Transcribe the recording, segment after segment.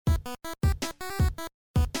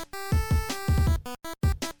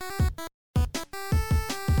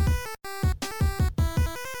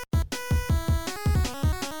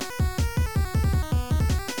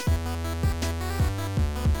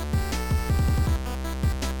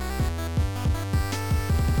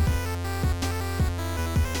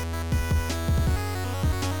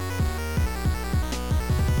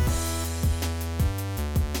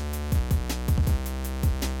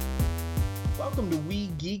Welcome to We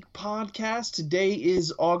Geek Podcast. Today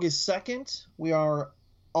is August 2nd. We are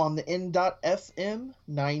on the N.FM,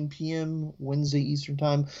 9 p.m. Wednesday Eastern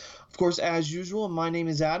Time. Of course, as usual, my name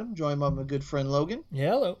is Adam, joined by my good friend Logan.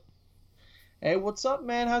 Yeah, hello. Hey, what's up,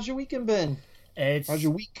 man? How's your weekend been? How's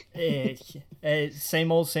your week?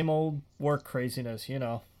 Same old work craziness, you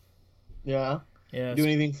know. Yeah? Yeah. Do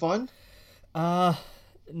anything fun?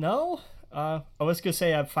 No. I was gonna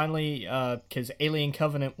say I finally, because Alien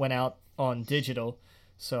Covenant went out on digital,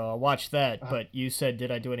 so I watched that, but you said,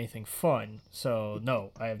 did I do anything fun? So,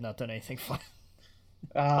 no, I have not done anything fun.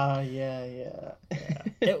 Yeah.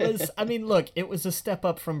 It was, I mean, look, it was a step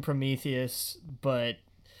up from Prometheus, but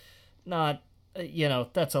not,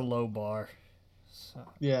 that's a low bar. So.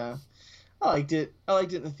 Yeah. I liked it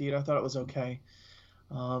in the theater. I thought it was okay.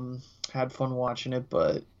 Had fun watching it,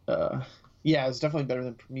 but, yeah, it's definitely better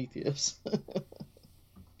than Prometheus.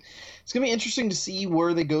 It's gonna be interesting to see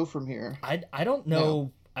where they go from here. I don't know.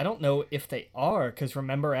 No. I don't know if they are, because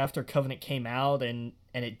remember after Covenant came out and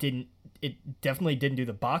it definitely didn't do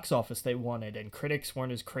the box office they wanted, and critics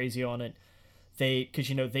weren't as crazy on it. They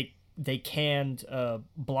canned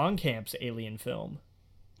Blomkamp's Alien film.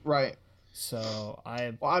 Right. So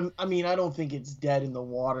I don't think it's dead in the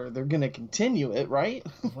water. They're gonna continue it, right?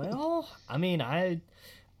 Well, I mean, I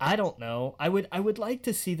don't know. I would like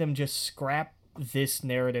to see them just scrap this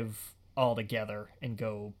narrative altogether and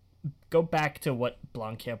go back to what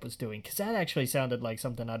Blomkamp was doing, because that actually sounded like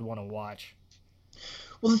something I'd want to watch.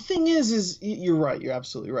 Well, the thing is you're right. You're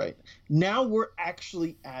absolutely right. Now we're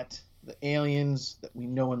actually at the aliens that we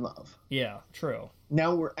know and love. Yeah, true.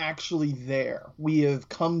 Now we're actually there. We have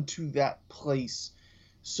come to that place.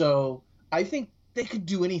 So I think they could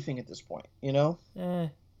do anything at this point, you know?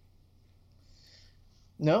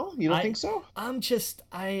 No, you don't think so? I'm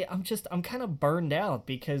kind of burned out,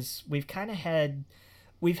 because we've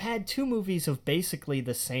had two movies of basically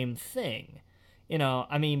the same thing. You know,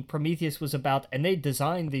 I mean, Prometheus was about, and they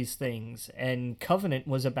designed these things, and Covenant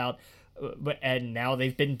was about, and now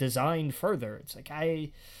they've been designed further. It's like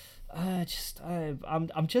I'm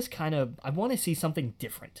just kind of, I want to see something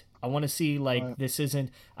different. I want to see I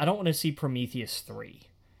don't want to see Prometheus 3.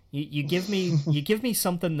 You give me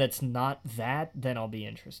something that's not that, then I'll be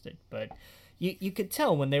interested. But you could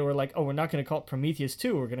tell when they were like, oh, we're not going to call it Prometheus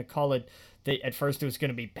 2, we're going to call it, at first it was going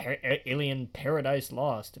to be Alien Paradise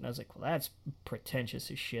Lost, and I was like, well, that's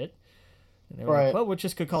pretentious as shit. And they were like, well, we're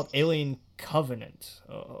just going to call it Alien Covenant.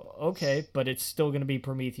 Okay, but it's still going to be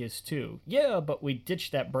Prometheus 2. Yeah, but we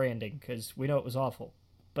ditched that branding because we know it was awful.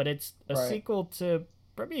 But it's a sequel to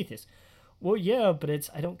Prometheus. Well, yeah, but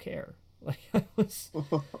I don't care. Like,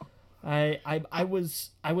 I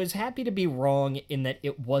was happy to be wrong in that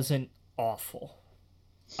it wasn't awful.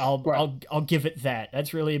 I'll give it that.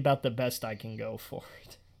 That's really about the best I can go for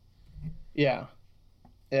it. Yeah,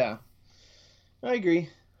 I agree.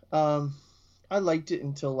 I liked it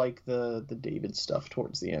until like the David stuff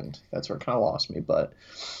towards the end. That's where it kind of lost me, but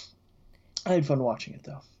I had fun watching it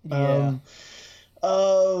though. Yeah.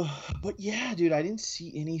 But yeah, dude, I didn't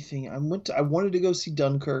see anything. I wanted to go see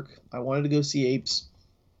Dunkirk. I wanted to go see Apes,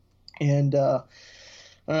 and I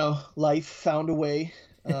don't know, life found a way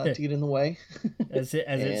to get in the way, as it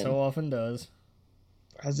so often does.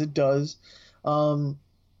 As it does.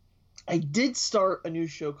 I did start a new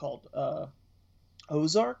show called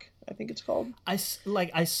Ozark, I think it's called. I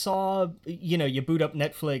saw, you boot up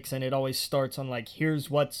Netflix and it always starts on like,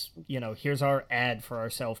 here's our ad for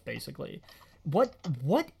ourselves, basically. What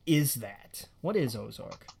is that? What is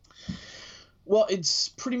Ozark? Well, it's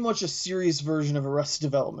pretty much a serious version of Arrested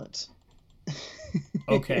Development.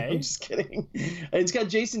 Okay. I'm just kidding. It's got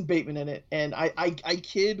Jason Bateman in it, and I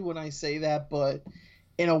kid when I say that, but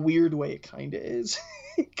in a weird way it kind of is.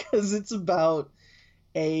 Because it's about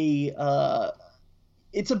where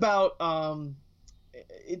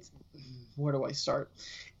do I start?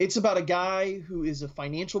 It's about a guy who is a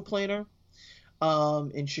financial planner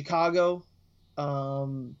in Chicago,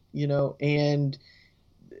 and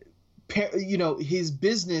his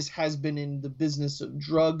business has been in the business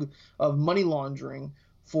of money laundering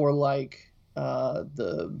for like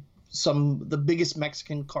the the biggest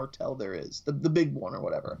Mexican cartel there is, the big one or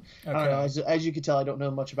whatever. Okay. I don't know. As you can tell, I don't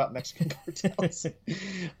know much about Mexican cartels.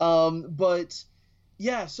 But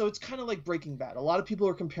yeah, so it's kind of like Breaking Bad. A lot of people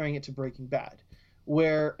are comparing it to Breaking Bad,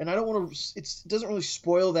 where, and I don't want to, it doesn't really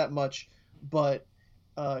spoil that much, but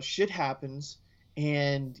shit happens,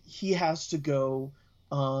 and he has to go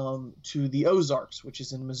to the Ozarks, which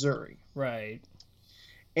is in Missouri. Right.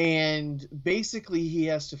 And basically he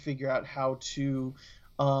has to figure out how to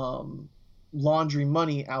laundry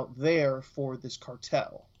money out there for this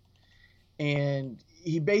cartel. And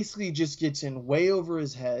he basically just gets in way over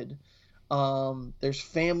his head. There's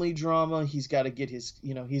family drama. He's got to get his,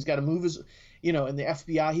 he's got to move his, in the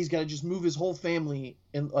FBI, he's got to just move his whole family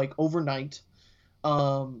in like overnight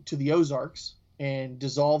to the Ozarks and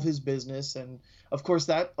dissolve his business. And of course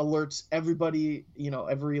that alerts everybody,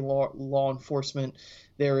 every law enforcement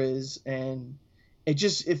there is. And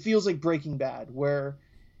it feels like Breaking Bad, where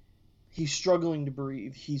he's struggling to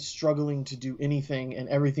breathe. He's struggling to do anything, and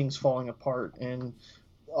everything's falling apart. And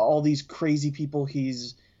all these crazy people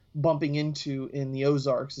he's bumping into in the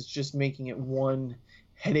Ozarks is just making it one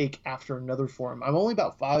headache after another for him. I'm only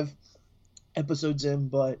about 5 episodes in,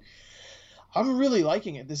 but I'm really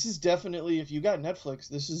liking it. This is definitely, if you got Netflix,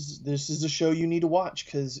 this is a show you need to watch,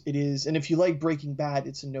 because it is. And if you like Breaking Bad,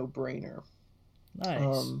 it's a no-brainer.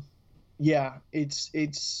 Nice. Yeah, it's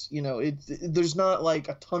there's not like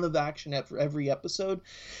a ton of action after every episode,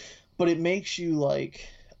 but it makes you like,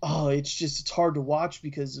 it's hard to watch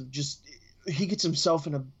because of just, he gets himself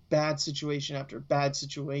in a bad situation after bad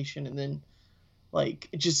situation, and then like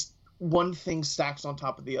it just, one thing stacks on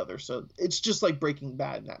top of the other. So it's just like Breaking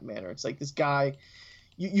Bad in that manner. It's like this guy,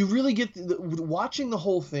 you really get watching the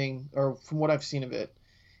whole thing, or from what I've seen of it,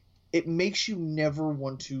 it makes you never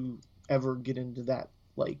want to ever get into that,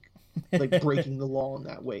 like breaking the law in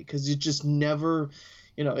that way, because it just never,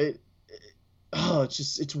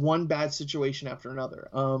 it's one bad situation after another.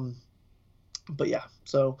 But yeah,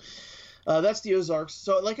 so that's the Ozarks.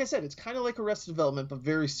 So like I said, it's kind of like Arrested Development, but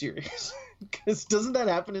very serious. Because doesn't that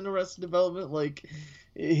happen in Arrested Development? Like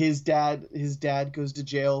his dad goes to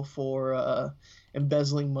jail for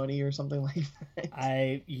embezzling money or something like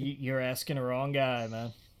that. You're asking the wrong guy,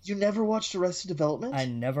 man. You never watched Arrested Development? I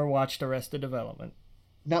never watched Arrested Development.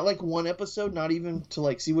 Not like one episode, not even to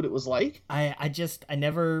like see what it was like? I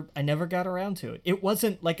never got around to it. It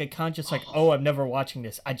wasn't like a conscious like, oh, I'm never watching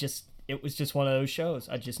this. It was just one of those shows.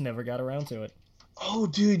 I just never got around to it. Oh,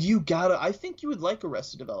 dude, I think you would like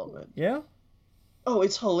Arrested Development. Yeah? Oh,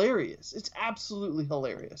 it's hilarious. It's absolutely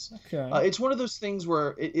hilarious. Okay. It's one of those things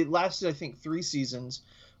where it lasted, I think, 3 seasons.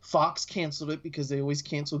 Fox canceled it because they always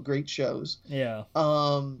cancel great shows. Yeah.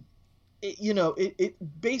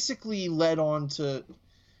 It basically led on to,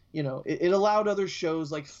 it allowed other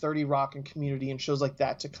shows like 30 Rock and Community and shows like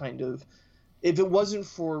that to kind of, if it wasn't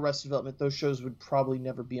for Arrested Development, those shows would probably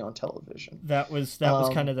never be on television. That was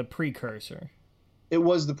kind of the precursor. It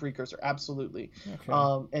was the precursor, absolutely.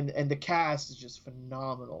 Okay. And the cast is just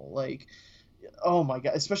phenomenal. Like, oh my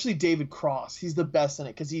god, especially David Cross. He's the best in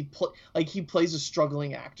it because he plays a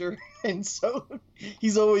struggling actor, and so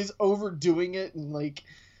he's always overdoing it, and like,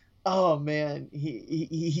 oh man,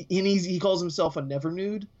 he calls himself a never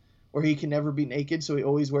nude, where he can never be naked, so he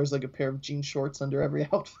always wears like a pair of jean shorts under every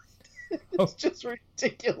outfit. It's just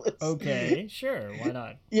ridiculous. Okay, sure, why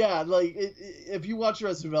not? Yeah, like if you watch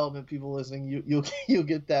Arrested Development, people listening, you'll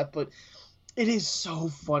get that. But it is so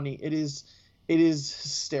funny. It is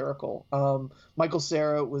hysterical. Michael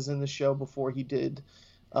Cera was in the show before he did,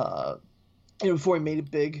 before he made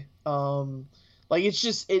it big. Like it's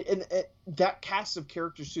just that cast of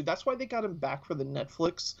characters too. That's why they got him back for the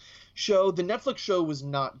Netflix show. The Netflix show was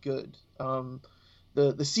not good.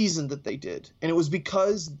 The season that they did, and it was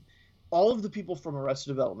because all of the people from Arrested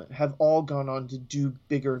Development have all gone on to do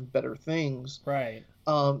bigger and better things. Right.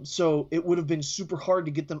 So it would have been super hard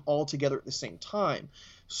to get them all together at the same time.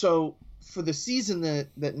 So for the season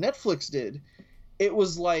that Netflix did, it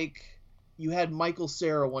was like you had Michael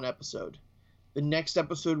Cera one episode. The next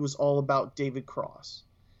episode was all about David Cross.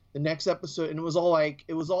 The next episode, and it was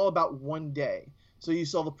all about one day. So you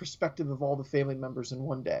saw the perspective of all the family members in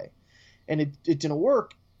one day. And it didn't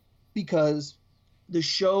work because the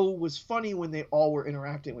show was funny when they all were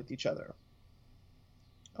interacting with each other.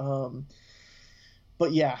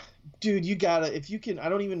 But yeah, dude, you gotta, if you can, I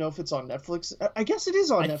don't even know if it's on Netflix. I guess it is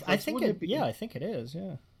on Netflix. I think yeah, I think it is.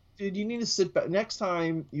 Yeah. Dude, you need to sit back. Next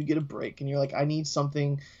time you get a break and you're like, I need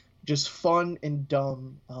something just fun and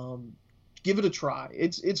dumb. Give it a try.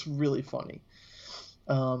 It's really funny.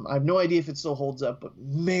 I have no idea if it still holds up, but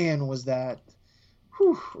man, was that,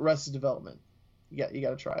 Arrested Development. You got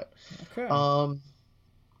to try it. Okay.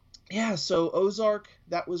 Yeah, so Ozark,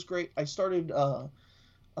 that was great. I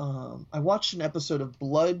watched an episode of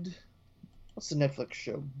Blood. What's the Netflix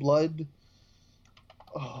show? Blood.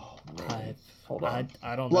 Oh I man, hold I on.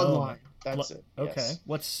 I don't know, man. Bloodline. That's it. Okay. Yes,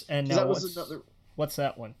 What's and because now that was another. what's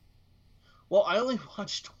that one? Well, I only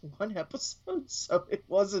watched one episode, so it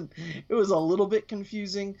wasn't. It was a little bit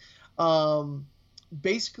confusing. Um,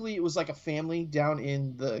 Basically, it was like a family down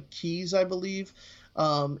in the Keys, I believe,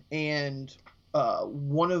 and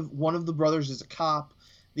one of the brothers is a cop.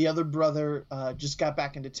 The other brother just got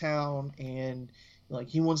back into town, and like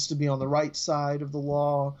he wants to be on the right side of the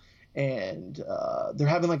law. And they're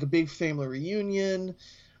having like a big family reunion.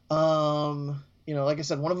 Like I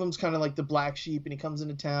said, one of them's kind of like the black sheep, and he comes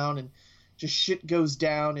into town, and just shit goes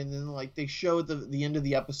down. And then like they show at the end of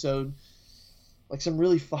the episode like some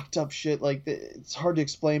really fucked up shit. Like it's hard to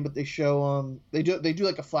explain, but they show they do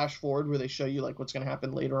like a flash forward where they show you like what's gonna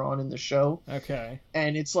happen later on in the show. Okay.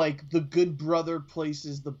 And it's like the good brother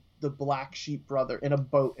places the black sheep brother in a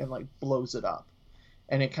boat and like blows it up.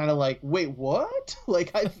 And it kind of like, wait, what?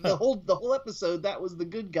 Like the whole episode that was the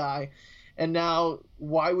good guy, and now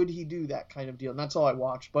why would he do that kind of deal? And that's all I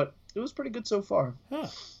watched, but it was pretty good so far. Huh.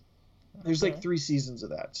 There's like 3 seasons of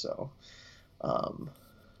that, so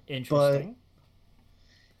Interesting. but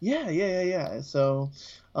yeah. So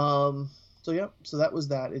yeah, so that was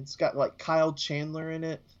that. It's got like Kyle Chandler in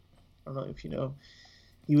it. I don't know if you know.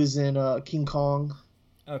 He was in King Kong.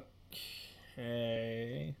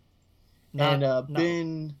 Okay. And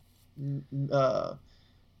Ben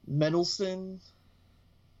Mendelsohn.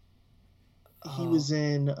 He was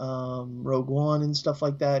in Rogue One and stuff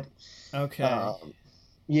like that. Okay.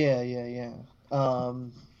 Yeah.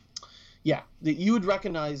 Yeah, you would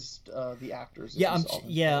recognize the actors.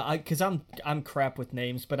 Because I'm crap with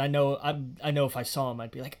names, but I know if I saw him,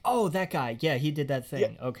 I'd be like, oh, that guy, yeah, he did that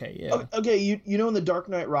thing. Yeah. Okay, yeah. Okay, you know in the Dark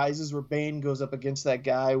Knight Rises where Bane goes up against that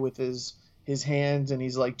guy with his hands, and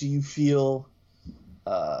he's like, do you feel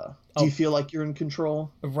like you're in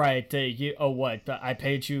control? Right. What? I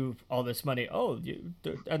paid you all this money. Oh,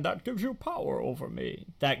 and that gives you power over me.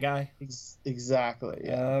 That guy. Exactly.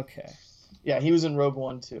 Yeah. Okay. Yeah, he was in Rogue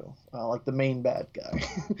One too, like the main bad guy.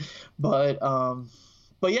 but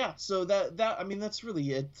yeah, so that I mean that's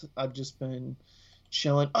really it. I've just been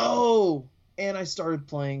chilling. Oh, and I started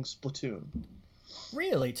playing Splatoon.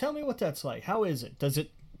 Really? Tell me what that's like. How is it? Does it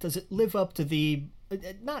live up to the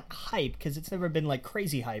not hype, because it's never been like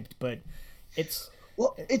crazy hyped, but it's.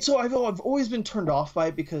 Well, I've always been turned off by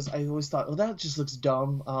it because I always thought, oh, that just looks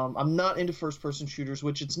dumb. I'm not into first person shooters,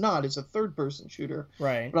 which it's not. It's a third person shooter.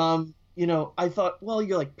 Right. But I thought, well,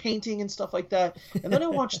 you're like painting and stuff like that. And then I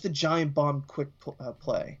watched the Giant Bomb quick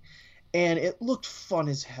play, and it looked fun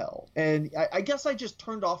as hell. And I guess I just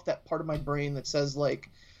turned off that part of my brain that says like,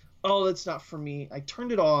 oh, that's not for me. I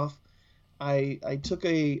turned it off. I took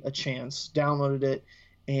a chance, downloaded it,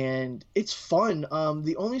 and it's fun.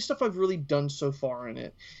 The only stuff I've really done so far in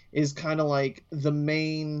it is kind of like the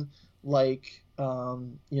main, like,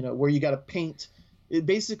 where you got to paint.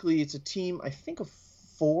 Basically, it's a team, I think, of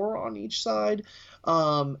 4 on each side,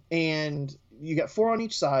 and you got 4 on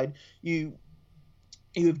each side. You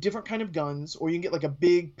have different kind of guns, or you can get like a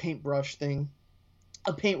big paintbrush thing,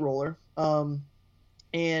 a paint roller,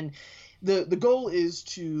 and the goal is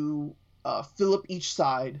to fill up each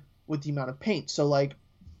side with the amount of paint. So like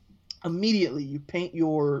immediately you paint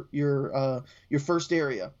your first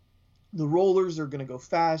area. The rollers are going to go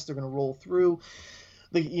fast. They're going to roll through.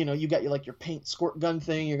 You got your paint squirt gun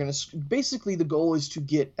thing. You're going to basically, the goal is to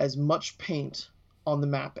get as much paint on the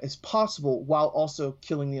map as possible while also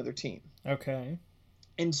killing the other team. Okay.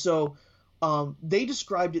 And so they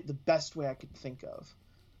described it the best way I could think of.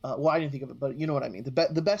 Well, I didn't think of it, but you know what I mean.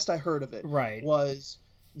 The best I heard of it was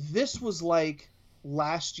this was like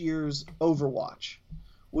last year's Overwatch,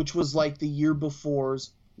 which was like the year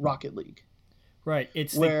before's Rocket League. Right.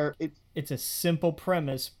 It's a simple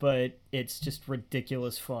premise, but it's just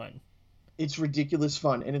ridiculous fun. It's ridiculous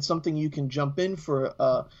fun, and it's something you can jump in for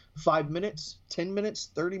 5 minutes, 10 minutes,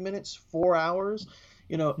 30 minutes, 4 hours,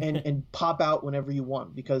 and pop out whenever you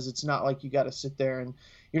want, because it's not like you got to sit there and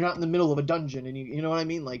you're not in the middle of a dungeon, and you know what I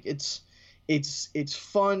mean? Like it's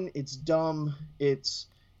fun, it's dumb, it's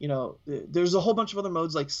there's a whole bunch of other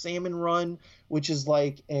modes like Salmon Run, which is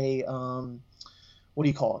like a what do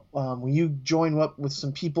you call it? When you join up with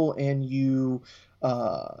some people and you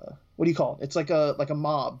what do you call it? It's like a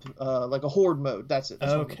mob, like a horde mode. That's it.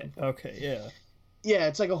 That's okay, yeah. Yeah,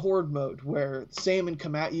 it's like a horde mode where salmon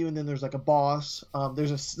come at you, and then there's like a boss.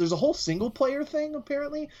 There's a whole single player thing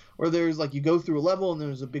apparently, where there's like you go through a level and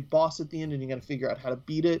there's a big boss at the end, and you got to figure out how to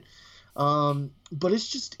beat it. But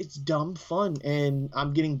it's dumb fun, and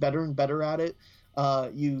I'm getting better and better at it.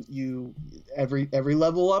 You every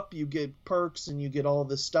level up, you get perks, and you get all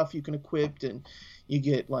this stuff you can equip, and you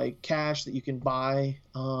get like cash that you can buy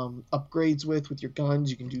upgrades with your guns.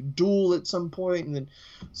 You can do duel at some point, and then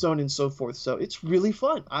so on and so forth. So it's really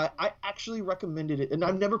fun. I actually recommended it, and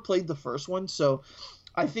I've never played the first one, so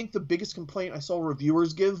I think the biggest complaint I saw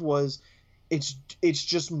reviewers give was it's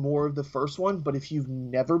just more of the first one. But if you've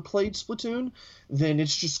never played Splatoon, then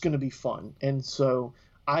it's just going to be fun. And so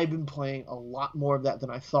I've been playing a lot more of that than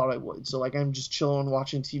I thought I would. So like I'm just chilling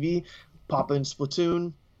watching TV, pop in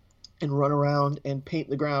Splatoon, and run around and paint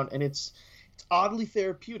the ground, and it's oddly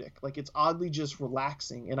therapeutic. Like it's oddly just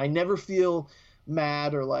relaxing, and I never feel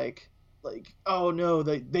mad or like oh no,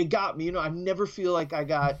 they got me. I never feel like I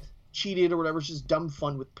got cheated or whatever. It's just dumb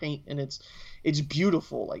fun with paint, and it's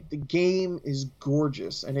beautiful. Like the game is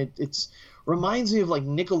gorgeous, and it's reminds me of like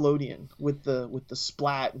Nickelodeon with the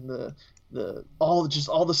splat and the all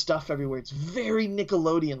the stuff everywhere. It's very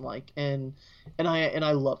Nickelodeon like, and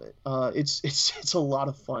I love it. It's a lot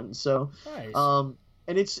of fun. So Nice.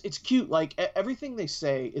 and it's cute. Like everything they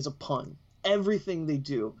say is a pun. Everything they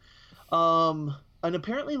do. And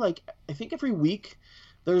apparently, like I think every week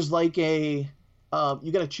there's like a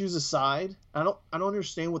you got to choose a side. I don't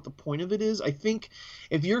understand what the point of it is. I think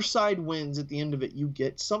if your side wins at the end of it, you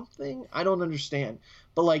get something. I don't understand.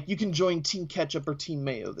 But like you can join Team Ketchup or Team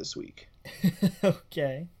Mayo this week.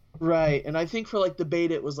 Okay. Right. And I think for like the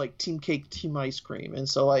beta it was like Team Cake, Team Ice Cream. And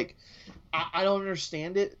so like I don't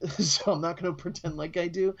understand it, so I'm not going to pretend like I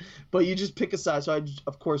do. But you just pick a side. So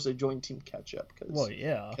of course I joined Team Ketchup because Well,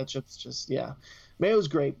 yeah. Ketchup's just Mayo's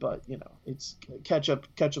great, but it's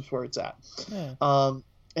ketchup's where it's at. Yeah.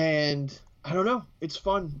 And I don't know, it's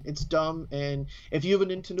fun, it's dumb, and if you have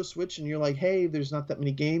a Nintendo Switch and you're like, hey, there's not that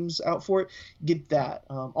many games out for it, get that.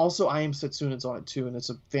 Also, I Am Setsunet's on it too, and it's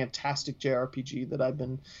a fantastic JRPG that I've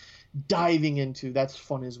been diving into. That's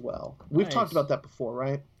fun as well. We've talked Nice. about that before,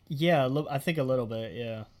 right? Yeah, I think a little bit,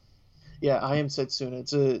 yeah. Yeah, I Am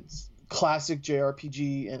Setsuna. It's classic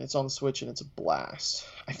JRPG, and it's on the Switch, and it's a blast.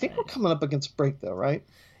 I think we're Nice. coming up against break though, right?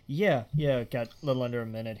 Yeah, got a little under a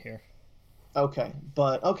minute here. Okay,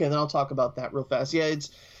 but okay, then I'll talk about that real fast. Yeah,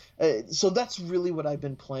 it's so that's really what I've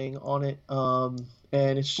been playing on it,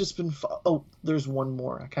 and it's just been oh, there's one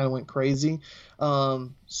more. I kind of went crazy.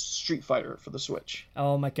 Street Fighter for the Switch.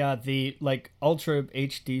 Oh my god, the like Ultra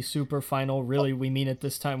HD Super Final, really, we mean it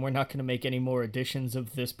this time. We're not going to make any more editions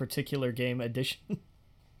of this particular game edition.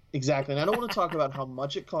 Exactly, and I don't want to talk about how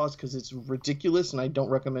much it costs because it's ridiculous, and I don't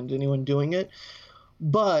recommend anyone doing it.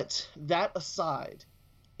 But that aside,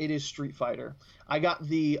 it is Street Fighter. I got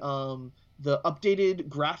the updated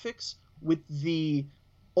graphics with the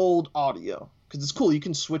old audio because it's cool. You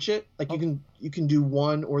can switch it. Like you can do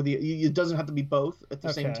one or the. It doesn't have to be both at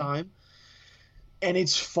the same time. And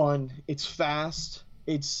it's fun. It's fast.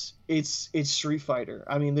 It's Street Fighter.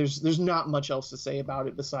 I mean, there's not much else to say about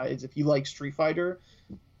it besides if you like Street Fighter,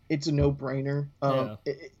 it's a no-brainer. Yeah.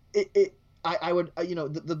 I would,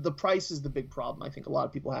 the price is the big problem I think a lot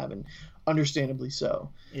of people have, and understandably so.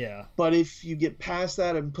 Yeah. But if you get past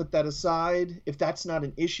that and put that aside, if that's not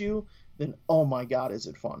an issue, then oh my God, is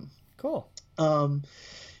it fun. Cool.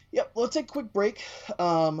 Yep, let's take a quick break.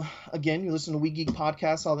 Again, you listen to We Geek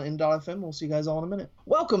Podcast on the N.FM. We'll see you guys all in a minute.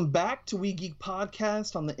 Welcome back to We Geek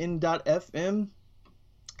Podcast on the N.FM.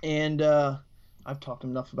 And I've talked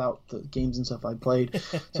enough about the games and stuff I played,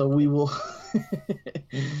 so we will.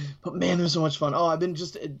 But man, there's so much fun. Oh,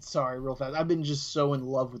 sorry, real fast. I've been just so in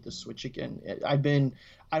love with the Switch again. I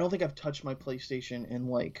don't think I've touched my PlayStation in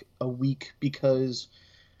like a week because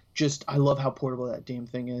I love how portable that damn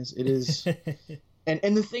thing is. It is.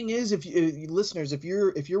 And the thing is, if you listeners, if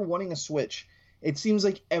you're wanting a Switch, it seems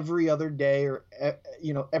like every other day or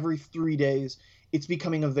every 3 days, it's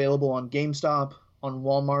becoming available on GameStop, on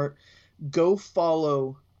Walmart. Go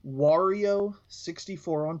follow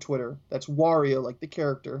Wario64 on Twitter. That's Wario, like the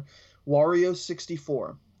character.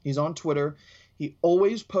 Wario64. He's on Twitter. He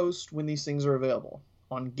always posts when these things are available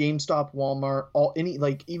on GameStop, Walmart,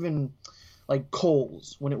 even like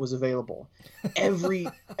Kohl's when it was available. Every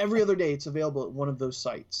other day it's available at one of those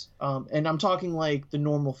sites. And I'm talking like the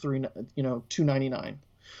normal $2.99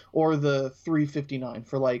 or the $3.59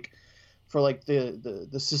 for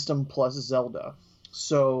the System Plus Zelda.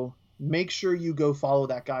 So make sure you go follow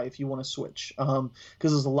that guy if you want to switch, because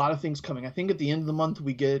there's a lot of things coming. I think at the end of the month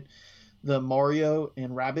we get the Mario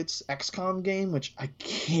and Rabbids XCOM game, which I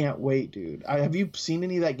can't wait, dude. Have you seen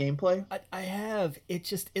any of that gameplay? I have.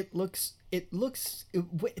 It looks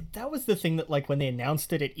that was the thing that, like, when they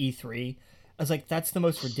announced it at E3, I was like, that's the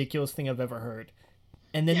most ridiculous thing I've ever heard.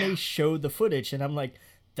 And then Yeah. they showed the footage, and I'm like,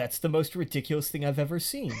 that's the most ridiculous thing I've ever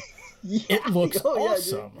seen. Yeah. It looks Oh, yeah, dude.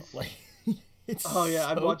 awesome. Like, it's Oh yeah,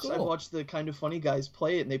 so I've cool. watched the Kind of Funny guys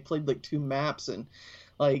play it, and they played like 2 maps, and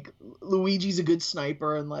like Luigi's a good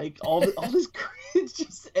sniper, and like all this it's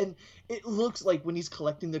just, and it looks like when he's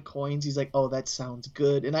collecting the coins, he's like, oh, that sounds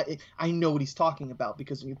good, and I know what he's talking about,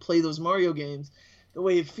 because when you play those Mario games, the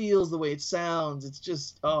way it feels, the way it sounds, it's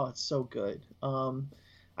just, oh, it's so good.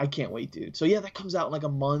 I can't wait, dude. So yeah, that comes out in like a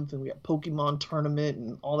month, and we got Pokemon tournament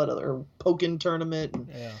and all that other Pokken tournament, and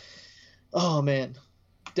Yeah. oh man,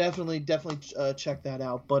 definitely check that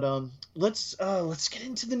out. But let's get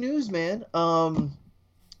into the news, man.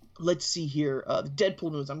 Let's see here. The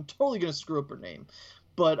Deadpool news. I'm totally gonna screw up her name,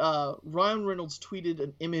 but Ryan Reynolds tweeted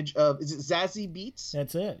an image of, is it Zazie Beats?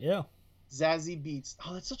 That's it. Yeah. Zazie Beats.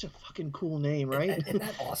 Oh, that's such a fucking cool name, right? Isn't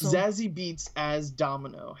that awesome? Zazie Beats as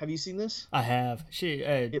Domino. Have you seen this? I have. She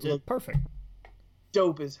looked perfect.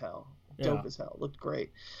 Dope as hell. Dope Yeah. as hell. Looked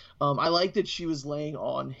great. I like that she was laying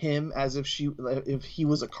on him as if he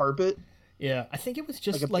was a carpet, Yeah, I think it was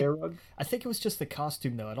just like a bear rug. I think it was just the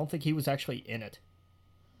costume though. I don't think he was actually in it.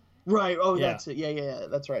 Right. Oh, Yeah. that's it. Yeah.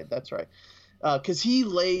 That's right. Because he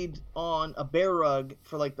laid on a bear rug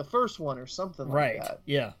for like the first one or something like Right. that.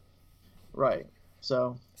 Yeah. Right.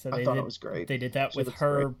 So I thought it was great. They did that She with looks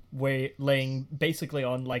her laying basically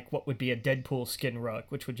on like what would be a Deadpool skin rug,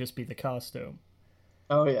 which would just be the costume.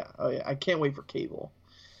 Oh yeah. I can't wait for Cable.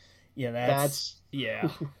 Yeah, That's yeah.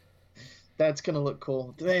 that's gonna look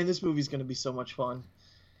cool. Man, this movie's gonna be so much fun.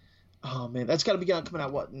 Oh man, that's got to be coming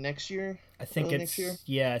out what, next year? I think Early it's next year.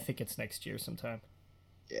 yeah, I think it's next year sometime.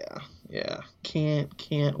 Yeah.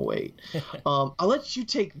 Can't wait. I'll let you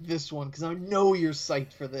take this one because I know you're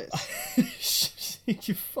psyched for this.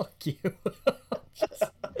 Fuck you.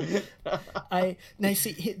 Now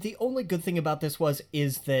see, the only good thing about this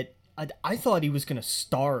is that I thought he was gonna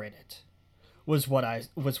star in it. Was what I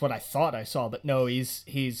thought I saw, but no, he's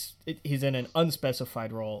in an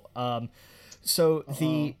unspecified role. So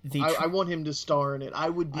I want him to star in it. I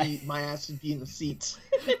would be, my ass would be in the seats.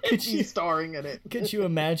 Could He's starring in it. Could you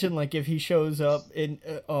imagine, like, if he shows up in?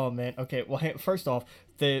 Oh man. Okay. Well, first off,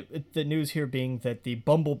 the news here being that the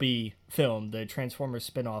Bumblebee film, the Transformers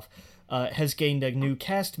spinoff, has gained a new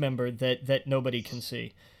cast member that nobody can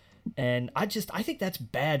see, and I think that's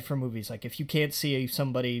bad for movies. Like, if you can't see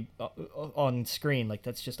somebody on screen, like,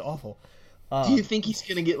 that's just awful. Do you think he's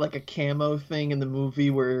gonna get like a camo thing in the movie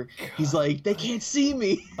where he's like, they can't see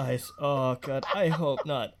me? Oh god, I hope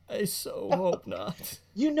not. I so hope not.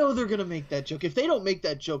 You know they're gonna make that joke. If they don't make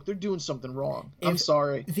that joke, they're doing something wrong. I'm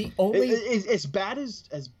sorry. The only as bad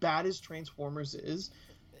as Transformers is,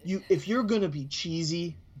 if you're gonna be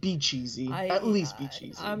cheesy, be cheesy. At least be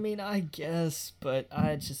cheesy. I mean, I guess, but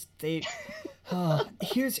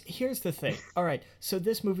here's the thing. All right, so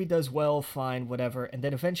this movie does well, fine, whatever, and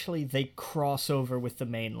then eventually they cross over with the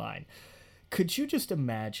main line. Could you just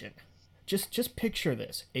imagine? Just picture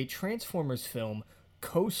this: a Transformers film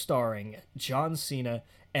co-starring John Cena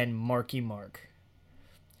and Marky Mark.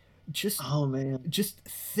 Oh man. Just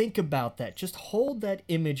think about that. Just hold that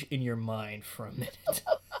image in your mind for a minute.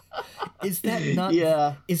 Is that not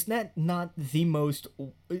Is that not the most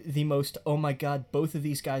oh my god, both of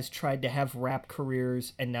these guys tried to have rap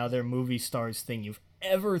careers and now they're movie stars thing you've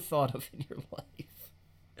ever thought of in your life?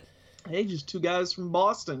 Hey, just 2 guys from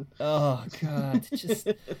Boston. Oh god, just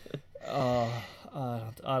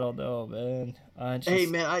I don't know, man. Hey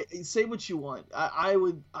man, I say what you want. I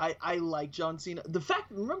like John Cena. The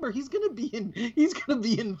fact, remember, he's gonna be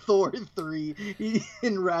in Thor 3,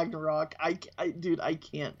 in Ragnarok. Dude, I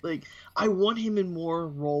can't, like, I want him in more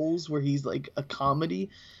roles where he's like a comedy,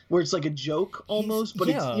 where it's like a joke almost, but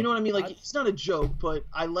it's, you know what I mean? Like, it's not a joke, but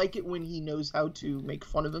I like it when he knows how to make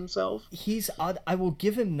fun of himself. He's odd. I will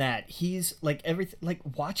give him that. He's like everything. Like,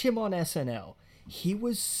 watch him on SNL. He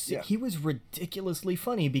was ridiculously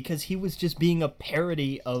funny because he was just being a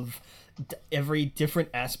parody of every different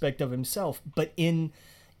aspect of himself, but in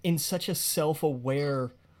such a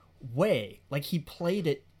self-aware way. Like, he played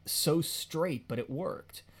it so straight, but it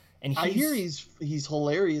worked. And I hear he's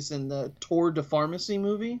hilarious in the Tour de Pharmacy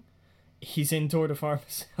movie. He's in Tour de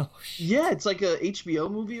Pharmacy. Oh shit. Yeah, it's like a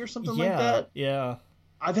HBO movie or something like that. Yeah.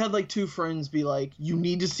 I've had like 2 friends be like, "You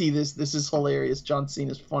need to see this. This is hilarious. John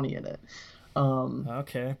Cena's funny in it."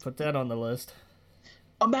 Okay, put that on the list.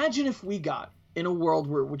 Imagine if we got in a world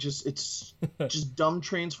where it's just dumb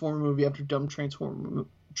Transformer movie after dumb Transformer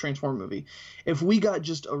Transformer movie. If we got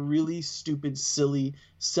just a really stupid, silly,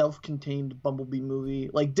 self-contained Bumblebee movie,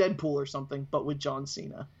 like Deadpool or something, but with John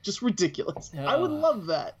Cena, just ridiculous. I would love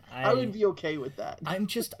that. I would be okay with that. I'm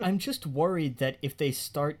just worried that if they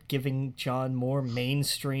start giving John more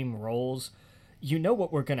mainstream roles, you know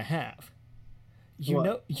what we're gonna have.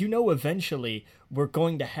 You know eventually we're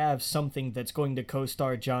going to have something that's going to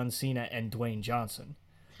co-star John Cena and Dwayne Johnson.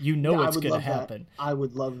 You know it's going to happen. I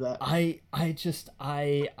would love that. I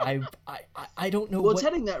don't know. Well, it's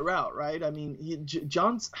heading that route, right? I mean,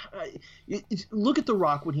 John's. Look at The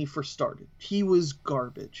Rock when he first started. He was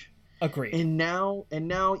garbage. Agreed. And now,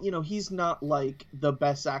 he's not like the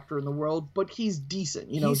best actor in the world, but he's decent.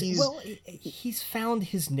 He's found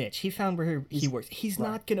his niche. He found where he works. He's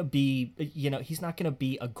not gonna be, he's not gonna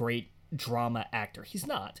be a great drama actor. He's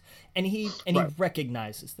not, and he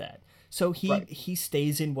recognizes that. So he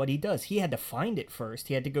stays in what he does. He had to find it first.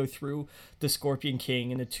 He had to go through the Scorpion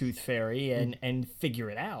King and the Tooth Fairy and figure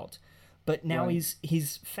it out. But now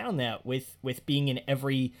he's found that with being in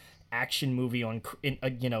every action movie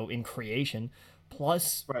in creation,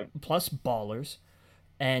 plus Ballers,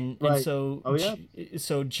 and so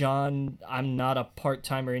so John, I'm not a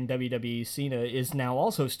part-timer in WWE, Cena is now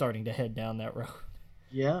also starting to head down that road.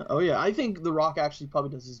 Yeah. Oh, yeah. I think The Rock actually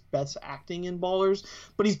probably does his best acting in Ballers,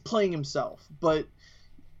 but he's playing himself. But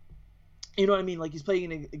you know what I mean? Like, he's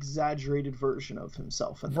playing an exaggerated version of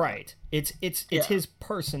himself. Right. It's his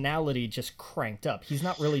personality just cranked up. He's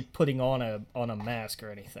not really putting on a mask or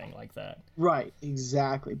anything like that. Right.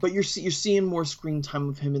 Exactly. But you're seeing more screen time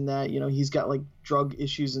of him in that. He's got like drug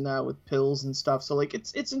issues and that with pills and stuff. So like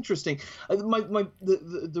it's interesting.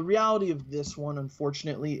 The reality of this one,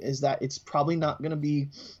 unfortunately, is that it's probably not going to be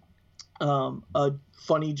a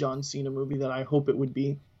funny John Cena movie that I hope it would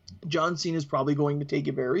be. John Cena is probably going to take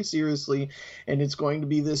it very seriously, and it's going to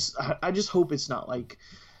be this. I just hope it's not like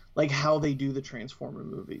how they do the Transformer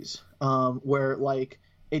movies, where like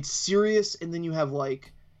it's serious and then you have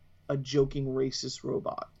like a joking racist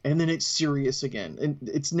robot, and then it's serious again, and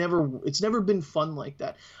it's never been fun like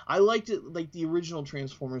that. I liked it like the original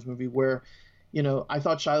Transformers movie where, I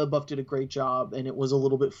thought Shia LaBeouf did a great job, and it was a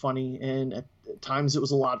little bit funny, and at times it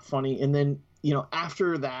was a lot funny, and then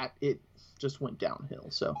after that it just went downhill.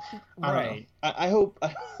 So I hope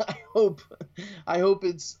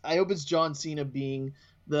it's John Cena being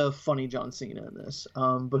the funny John Cena in this.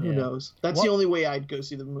 But who knows? That's the only way I'd go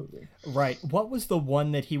see the movie. Right. What was the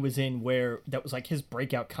one that he was in where that was like his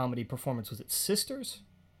breakout comedy performance? Was it Sisters?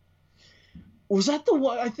 Was that the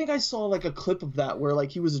one? I think I saw like a clip of that where like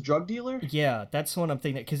he was a drug dealer. Yeah, that's the one I'm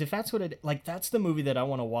thinking. Because if that's what that's the movie that I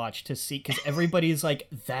want to watch to see. Because everybody's like,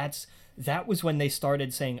 that was when they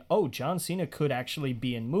started saying, oh, John Cena could actually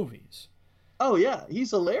be in movies. Oh yeah,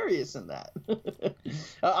 he's hilarious in that.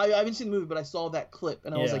 I haven't seen the movie, but I saw that clip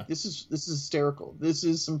and I was like, this is hysterical. This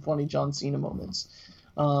is some funny John Cena moments.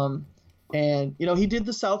 And he did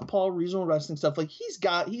the Southpaw regional wrestling stuff. Like he's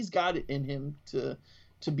got it in him to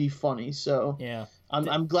be funny. So yeah,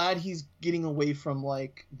 I'm glad he's getting away from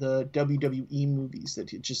like the WWE movies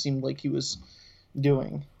that it just seemed like he was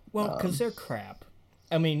doing. Well, because they're crap.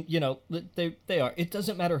 I mean, they are. It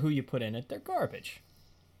doesn't matter who you put in it; they're garbage.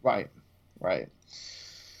 Right.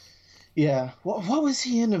 Yeah. What was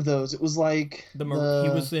he in of those? It was like he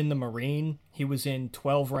was in the Marine. He was in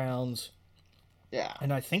 12 Rounds. Yeah.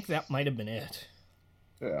 And I think that might have been it.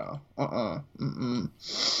 Yeah.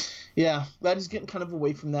 Yeah, glad he's getting kind of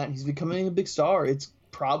away from that. He's becoming a big star. It's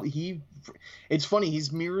funny.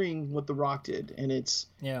 He's mirroring what The Rock did, and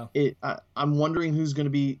I'm wondering who's going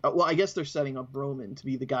to be. Well, I guess they're setting up Roman to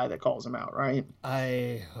be the guy that calls him out, right?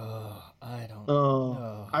 I don't.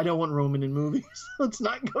 I don't want Roman in movies. Let's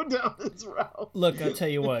not go down this route. Look, I'll tell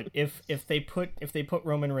you what. If they put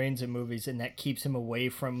Roman Reigns in movies and that keeps him away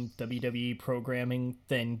from WWE programming,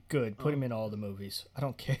 then good. Put him in all the movies. I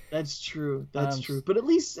don't care. That's true. That's true. But at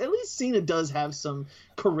least Cena does have some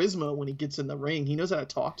charisma when he gets in the ring. He knows how to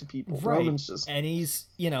talk to people. Right. Roman's just... And he's,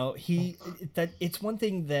 it's one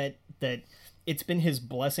thing that it's been his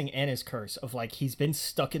blessing and his curse of like he's been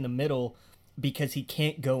stuck in the middle because he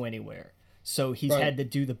can't go anywhere. So he's had to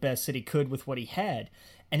do the best that he could with what he had.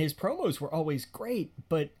 And his promos were always great,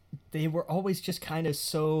 but they were always just kind of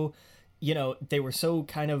so, they were so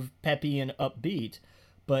kind of peppy and upbeat.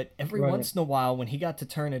 But every once in a while when he got to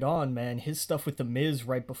turn it on, man, his stuff with The Miz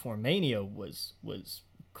right before Mania was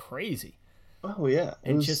crazy. Oh yeah,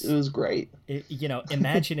 it was great.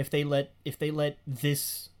 Imagine if they let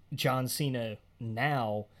this John Cena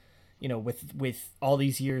now, with all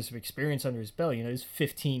these years of experience under his belt, his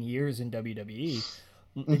 15 years in WWE,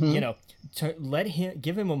 to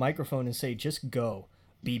give him a microphone and say, just go,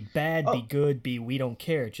 be bad, be good, be we don't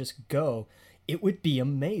care, just go. It would be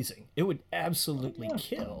amazing. It would absolutely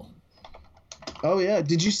kill. Oh yeah.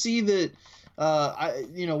 Did you see that?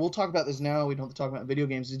 We'll talk about this now. We don't have to talk about video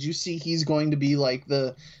games. Did you see he's going to be like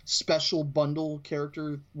the special bundle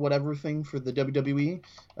character, whatever thing for the WWE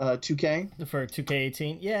 2K? For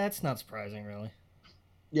 2K18? Yeah, it's not surprising, really.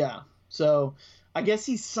 Yeah. So I guess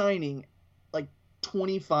he's signing like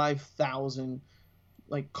 25,000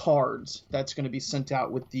 like cards that's going to be sent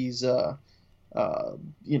out with these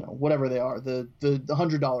whatever they are, the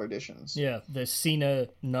 $100 editions. Yeah, the Cena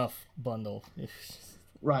Nuff bundle.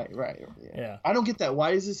 Right. Yeah. I don't get that.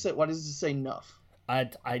 Why does it say Nuff? I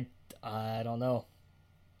don't know.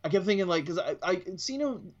 I kept thinking like, because I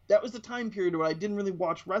Cena, that was the time period where I didn't really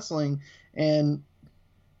watch wrestling, and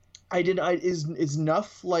is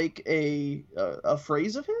Nuff like a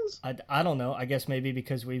phrase of his? I don't know. I guess maybe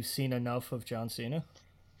because we've seen enough of John Cena.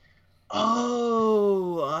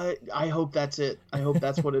 Oh, I hope that's it. I hope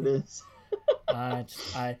that's what it is.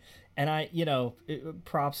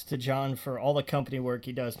 Props to John for all the company work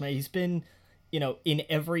he does. Man, he's been, in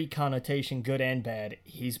every connotation, good and bad,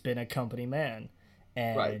 he's been a company man,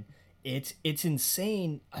 and right. It's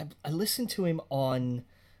insane. I listened to him on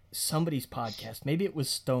somebody's podcast. Maybe it was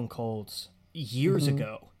Stone Cold's years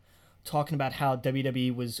ago, talking about how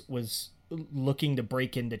WWE was looking to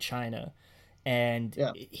break into China. And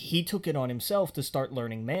he took it on himself to start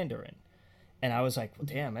learning Mandarin. And I was like, well,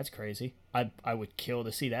 damn, that's crazy. I would kill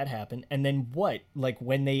to see that happen. And then what? Like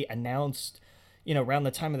when they announced, around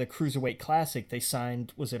the time of the Cruiserweight Classic, they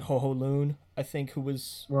signed, was it Ho Ho Lun, I think, who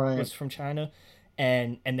was from China.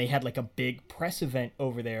 And they had like a big press event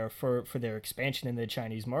over there for their expansion in the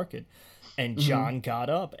Chinese market. And John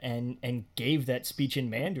got up and gave that speech in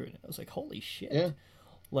Mandarin. I was like, holy shit. Yeah.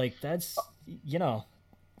 Like that's,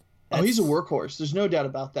 Oh, he's a workhorse. There's no doubt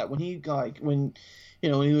about that. When he when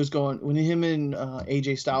him and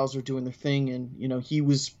AJ Styles were doing their thing, and he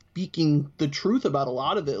was speaking the truth about a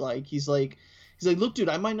lot of it. Like he's like, look, dude,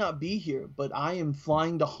 I might not be here, but I am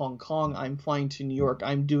flying to Hong Kong. I'm flying to New York.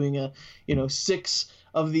 I'm doing 6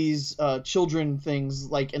 of these children things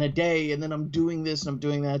like in a day, and then I'm doing this and I'm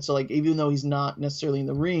doing that. So like, even though he's not necessarily in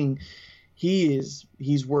the ring, he's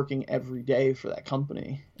working every day for that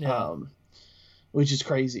company. Yeah. Which is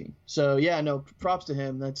crazy. So yeah, no, props to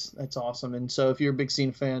him. That's awesome. And so if you're a big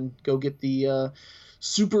Cena fan, go get the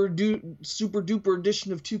super duper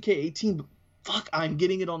edition of 2K18. But fuck, I'm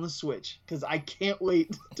getting it on the Switch because I can't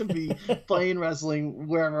wait to be playing wrestling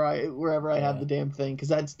wherever I have the damn thing, because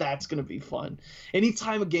that's gonna be fun.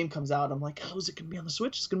 Anytime a game comes out, I'm like, oh, is it gonna be on the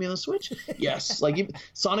Switch? It's gonna be on the Switch. Yes. Like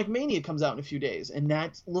Sonic Mania comes out in a few days, and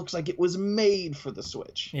that looks like it was made for the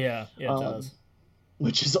Switch. Yeah, it does.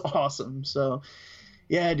 Which is awesome. So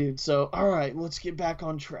yeah, dude. So all right, let's get back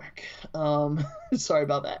on track. Sorry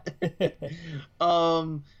about that.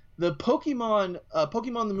 The Pokemon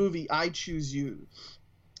the movie I Choose You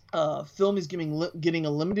film is getting a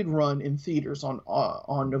limited run in theaters on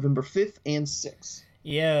November 5th and 6th.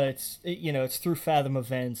 Yeah, it's through Fathom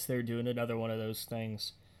Events. They're doing another one of those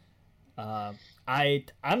things. I'm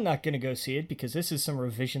not gonna go see it because this is some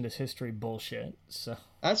revisionist history bullshit. So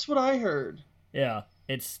that's what I heard. Yeah,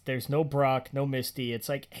 there's no Brock, no Misty. It's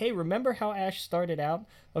like, hey, remember how Ash started out?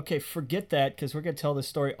 Okay, forget that, because we're gonna tell the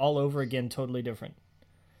story all over again, totally different.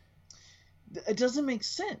 It doesn't make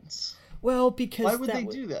sense. Well, because why would they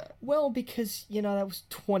do that? Well, because that was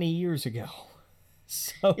 20 years ago.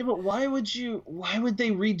 So yeah, but why would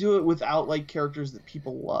they redo it without like characters that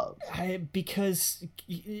people love? Because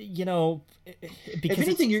if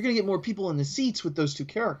anything, you're gonna get more people in the seats with those two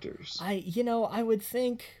characters. I would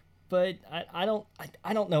think. But I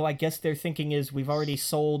don't know. I guess their thinking is we've already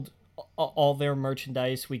sold all their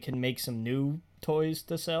merchandise. We can make some new toys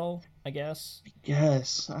to sell, I guess.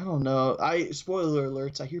 Yes. I don't know. Spoiler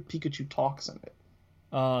alerts, I hear Pikachu talks in it.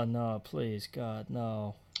 Oh, no. Please, God,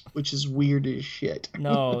 no. Which is weird as shit.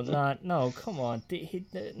 No, come on.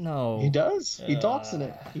 No. He does. He talks in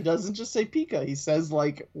it. He doesn't just say Pika. He says,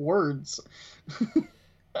 like, words.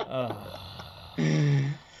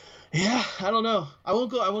 Yeah, I don't know. I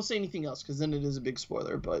won't say anything else because then it is a big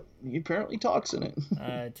spoiler. But he apparently talks in it.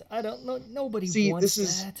 I don't know. Nobody wants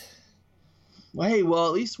that. Hey, well,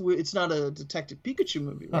 at least it's not a Detective Pikachu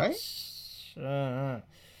movie, right?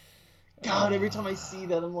 God, every time I see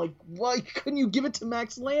that, I'm like, why couldn't you give it to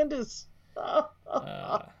Max Landis?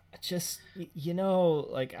 Just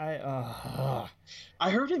like I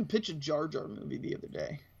heard him pitch a Jar Jar movie the other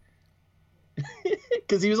day.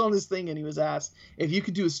 Because he was on this thing and he was asked, if you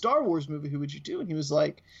could do a Star Wars movie, who would you do? And he was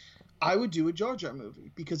like, I would do a Jar Jar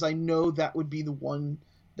movie because I know that would be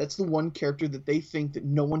that's the one character that they think that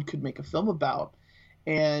no one could make a film about.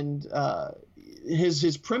 and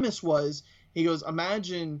his premise was, he goes,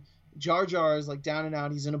 imagine Jar Jar is like down and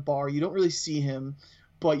out. He's in a bar. You don't really see him,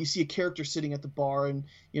 but you see a character sitting at the bar, and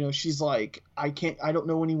she's like, I don't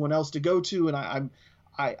know anyone else to go to, and I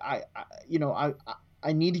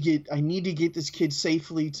need to get this kid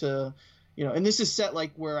safely to, and this is set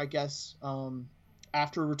like where I guess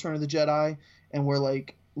after Return of the Jedi, and where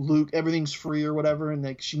like Luke, everything's free or whatever, and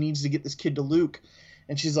like she needs to get this kid to Luke,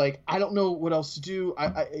 and she's like, I don't know what else to do.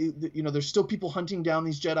 There's still people hunting down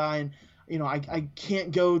these Jedi, and I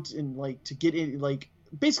can't go to get in, like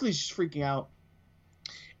basically she's freaking out,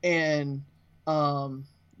 and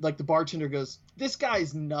like the bartender goes, this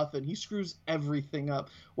guy's nothing. He screws everything up.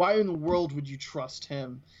 Why in the world would you trust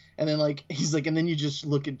him? And then like he's like, and then you just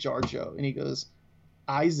look at Jar Jar, and he goes,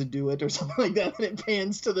 eyes to do it or something like that, and it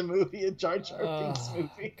pans to the movie, a Jar Jar Binks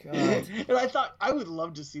movie. God. And I thought I would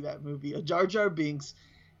love to see that movie, a Jar Jar Binks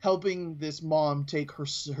helping this mom take her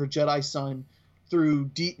Jedi son through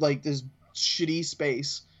deep, like this shitty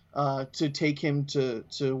space, to take him to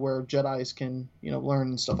where Jedis can learn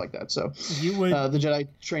and stuff like that. So you would the Jedi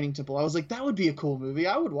training temple. I was like, that would be a cool movie.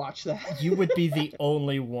 I would watch that. You would be the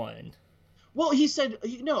only one. Well, he said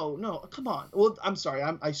no, come on. Well, I'm sorry,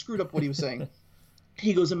 I screwed up what he was saying.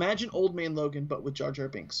 He goes, imagine Old Man Logan, but with Jar Jar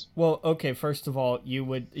Binks. Well, okay, first of all,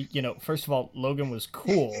 Logan was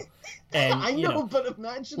cool. And I know, but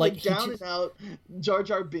imagine like down and out Jar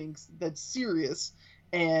Jar Binks that's serious.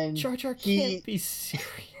 And Jar Jar can't be serious.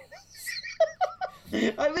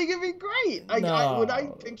 I think it'd be great. When I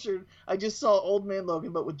pictured, I just saw Old Man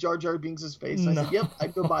Logan, but with Jar Jar Binks' face. I said, yep,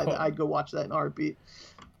 I'd go buy that. I'd go watch that in a heartbeat.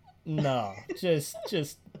 No, just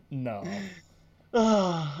no.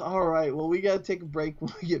 All right. Well, we got to take a break.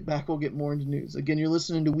 When we get back, we'll get more into news. Again, you're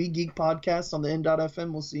listening to We Geek Podcast on the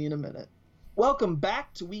N.FM. We'll see you in a minute. Welcome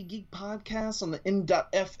back to We Geek Podcast on the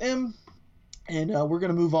N.FM. And we're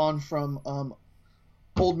going to move on from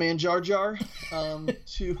Old Man Jar Jar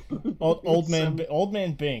to Old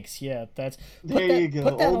Man Binks. Yeah, that's there. You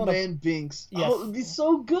go, Old Man Binks. Yes. Oh, it'd be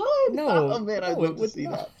so good. No, oh man, I'd love to see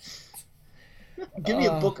that. Give me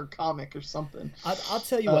a book or comic or something. I'll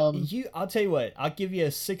tell you what. I'll tell you what. I'll give you a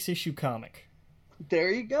 6-issue comic.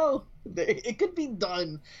 There you go. It could be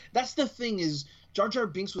done. That's the thing, is Jar Jar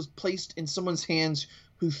Binks was placed in someone's hands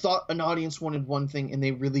who thought an audience wanted one thing and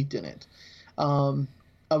they really didn't.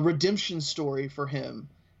 A redemption story for him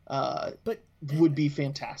would be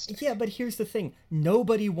fantastic. Yeah, but here's the thing.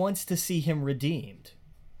 Nobody wants to see him redeemed.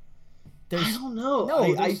 I don't know.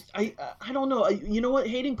 No, I don't know. You know what?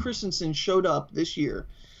 Hayden Christensen showed up this year,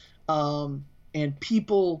 and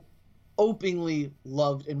people openly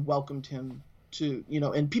loved and welcomed him to,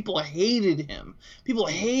 and people hated him. People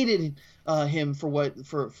hated him for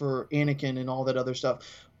Anakin and all that other stuff.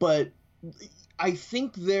 But I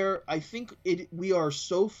think we are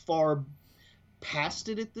so far past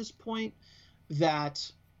it at this point that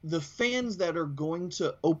the fans that are going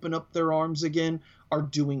to open up their arms again are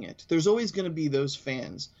doing it. There's always going to be those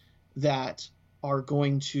fans that are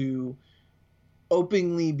going to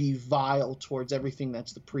openly be vile towards everything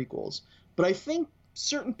that's the prequels. But I think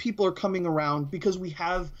certain people are coming around because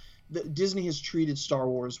Disney has treated Star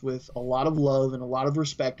Wars with a lot of love and a lot of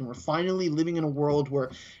respect, and we're finally living in a world where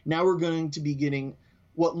now we're going to be getting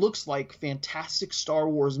what looks like fantastic Star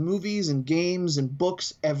Wars movies and games and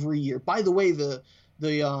books every year. By the way, the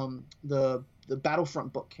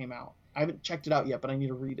Battlefront book came out. I haven't checked it out yet, but I need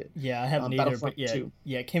to read it. Yeah, I haven't either. But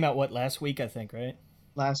yeah, it came out last week, I think, right?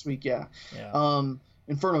 Last week, yeah.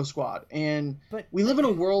 Inferno Squad, and we live in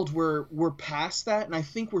a world where we're past that, and I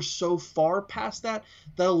think we're so far past that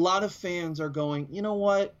a lot of fans are going, you know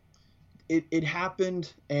what, it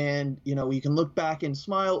happened, and you can look back and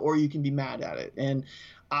smile, or you can be mad at it. And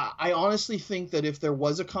I honestly think that if there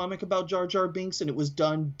was a comic about Jar Jar Binks and it was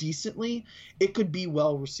done decently, it could be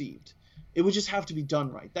well received. It would just have to be done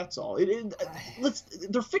right. That's all.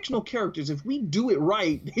 They're fictional characters. If we do it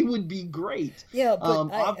right, they would be great. Yeah,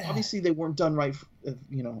 but obviously they weren't done right,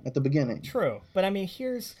 at the beginning. True, but I mean,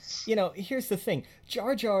 here's the thing.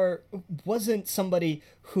 Jar Jar wasn't somebody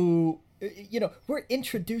who, we're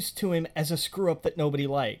introduced to him as a screw up that nobody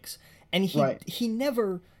likes, and he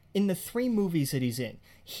never, in the 3 movies that he's in,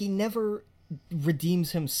 he never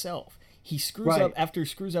redeems himself. He screws up after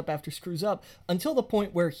screws up after screws up until the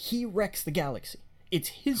point where he wrecks the galaxy. It's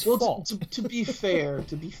his fault. To be fair,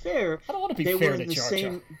 I don't want to be fair to Jar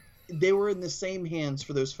Jar. They were in the same hands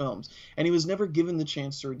for those films, and he was never given the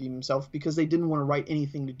chance to redeem himself because they didn't want to write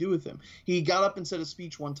anything to do with him. He got up and said a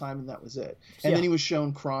speech one time, and that was it. And then he was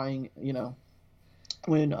shown crying,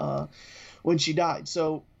 when she died.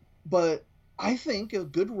 So, but I think a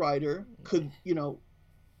good writer could,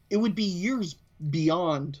 it would be years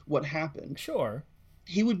beyond what happened. Sure.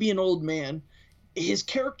 He would be an old man. His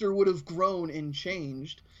character would have grown and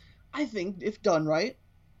changed. I think if done right,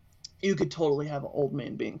 you could totally have an Old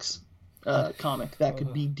Man Binks comic that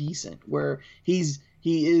could be decent, where he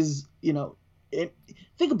is, you know,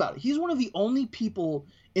 think about it. He's one of the only people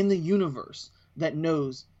in the universe that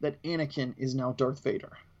knows that Anakin is now Darth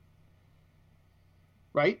Vader.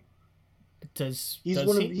 Right?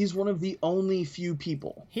 He's one of the only few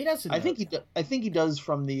people. He doesn't. I think he does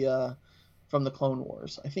from the Clone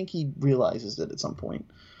Wars. I think he realizes it at some point.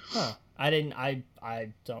 Huh. I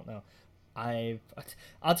don't know.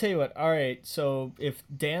 I'll tell you what. All right. So if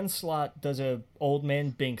Dan Slott does a Old Man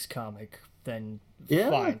Binks comic, then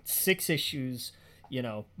fine. 6 issues. You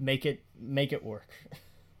know, make it work.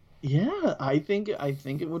 Yeah, I think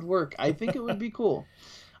it would work. I think it would be cool.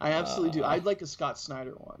 I absolutely do. I'd like a Scott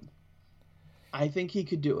Snyder one. I think he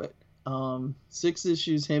could do it. 6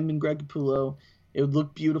 issues, him and Greg Capullo. It would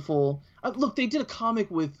look beautiful. Look, they did a comic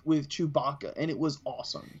with Chewbacca, and it was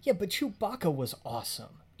awesome. Yeah, but Chewbacca was awesome.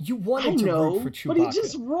 You wanted to root for Chewbacca, but he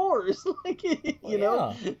just roars, like, you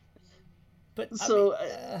know. But so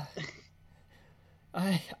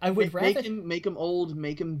I would rather make him old,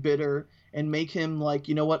 make him bitter, and make him like,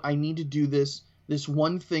 you know what? I need to do this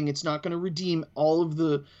one thing. It's not going to redeem all of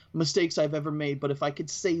the mistakes I've ever made, but if I could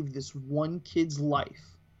save this one kid's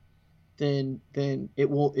life, then it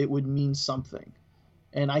would mean something.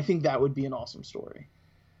 And I think that would be an awesome story.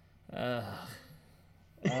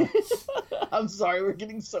 I'm sorry, we're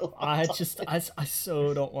getting so hot. I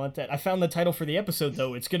so don't want that. I found the title for the episode,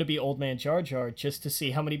 though. It's going to be Old Man Jar Jar, just to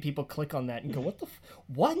see how many people click on that and go,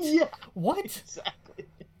 what? Yeah, what? Exactly.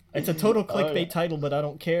 It's a total clickbait title, but I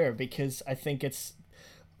don't care because I think it's...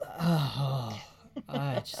 I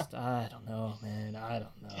don't know, man. I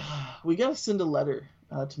don't know. We got to send a letter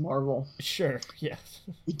to Marvel. Sure, yes.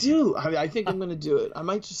 We do. I think I'm going to do it. I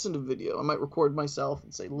might just send a video. I might record myself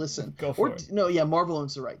and say, listen. Go for it. No, yeah, Marvel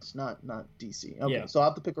owns the rights, not DC. Okay, so I'll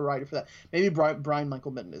have to pick a writer for that. Maybe Brian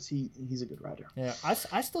Michael Bendis. He's a good writer. Yeah,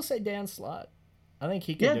 I still say Dan Slott. I think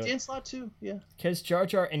he can do it. Yeah, Dan Slott too, yeah. Because Jar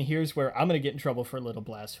Jar, and here's where I'm going to get in trouble for a little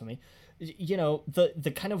blasphemy. You know,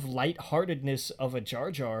 the kind of lightheartedness of a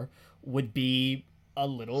Jar Jar would be a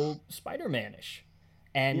little Spider-Man-ish.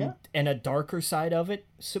 And a darker side of it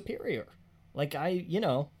superior. Like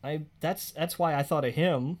that's why I thought of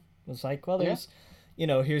him. It was like, well, there's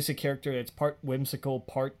here's a character that's part whimsical,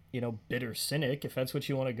 part bitter cynic. If that's what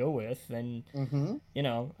you want to go with, then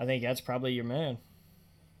I think that's probably your man.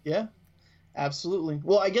 Yeah, absolutely.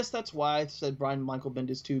 Well, I guess that's why I said Brian Michael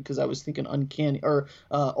Bendis too, because I was thinking Uncanny or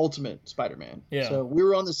Ultimate Spider-Man. Yeah. So we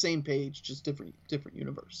were on the same page, just different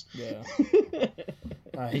universe. Yeah.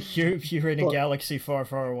 You're in a galaxy far,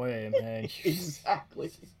 far away, man.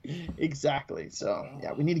 Exactly. So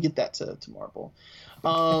yeah, we need to get that to Marvel.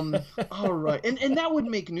 All right, and that would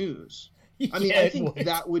make news. I mean, I think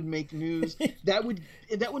that would make news. That would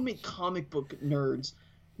make comic book nerds.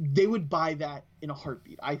 They would buy that in a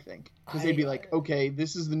heartbeat, I think, because they'd be like, okay,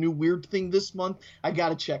 this is the new weird thing this month. I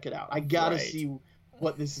gotta check it out. I gotta see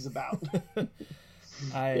what this is about.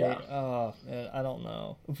 I don't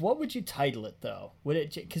know. What would you title it though? Would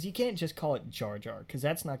it? Because you can't just call it Jar Jar, because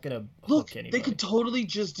that's not gonna hook anybody. They could totally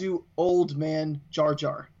just do Old Man Jar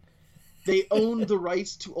Jar. They own the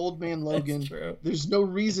rights to Old Man Logan. That's true. There's no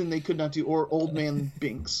reason they could not do or Old Man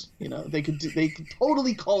Binks. They could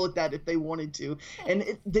totally call it that if they wanted to.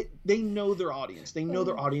 And they know their audience. They know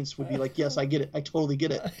their audience would be like, yes, I get it. I totally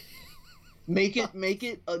get it. Make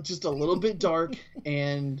it just a little bit dark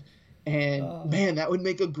and man, that would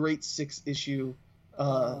make a great 6-issue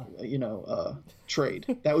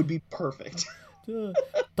trade. That would be perfect.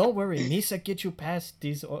 Don't worry, Misa get you past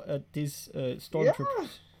these stormtroopers. Yeah.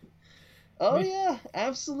 Oh yeah,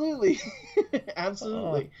 absolutely.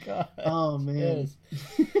 Absolutely. Oh, God. Oh man.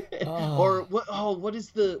 Yes. Or what's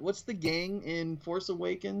the gang in Force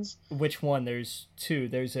Awakens? Which one? There's 2.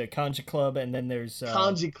 There's a Kanji Club, and then there's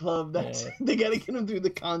Kanji Club. They gotta get him through the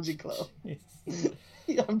Kanji Club.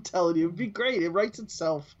 I'm telling you, it'd be great. It writes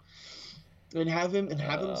itself. And have him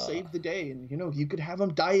save the day, and you could have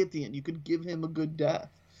him die at the end. You could give him a good death.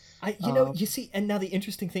 You see, and now the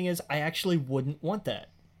interesting thing is, I actually wouldn't want that.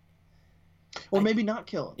 Or maybe not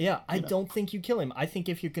kill him. Yeah, I don't think you kill him. I think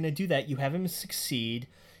if you're gonna do that, you have him succeed,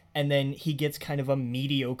 and then he gets kind of a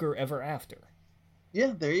mediocre ever after.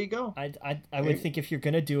 Yeah, there you go. I would think if you're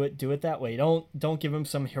gonna do it that way. Don't give him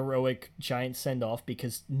some heroic giant send off,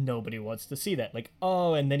 because nobody wants to see that. Like,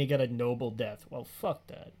 and then he got a noble death. Well, fuck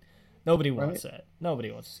that. Nobody wants that.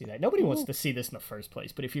 Nobody wants to see that. Nobody wants to see this in the first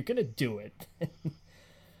place. But if you're gonna do it,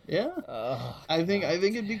 yeah, I think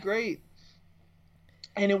it'd be great.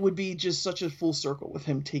 And it would be just such a full circle with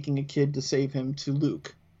him taking a kid to save him to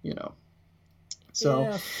Luke, you know. So,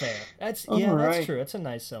 Yeah, fair. That's all that's right. true. It's a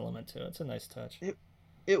nice element too. It's a nice touch.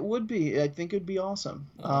 It would be. I think it'd be awesome.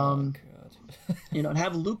 Oh god. You know, and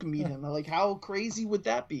have Luke meet him. Like, how crazy would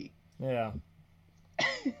that be? Yeah.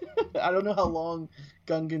 I don't know how long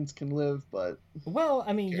Gungans can live, but Well,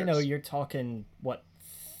 I mean, who you know, cares? you're talking what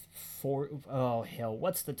four oh hell,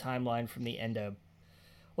 what's the timeline from the end of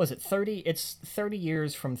was it 30? It's 30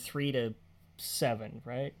 years from 3 to 7,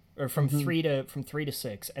 right? Or Mhm. from 3 to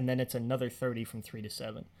 6, and then it's another 30 from 3 to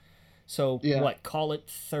 7. So, Yeah, what, call it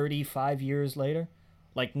 35 years later?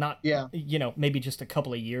 Like not, yeah, you know, maybe just a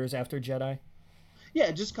couple of years after Jedi. yeah.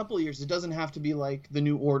 Just a couple of years. It doesn't have to be like the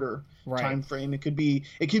New Order Right. time frame. It could be.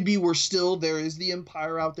 It could be. We're still there. Is the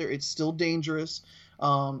Empire out there? It's still dangerous.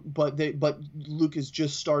 But Luke is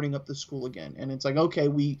just starting up the school again, and it's like, okay,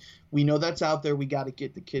 we know that's out there. We got to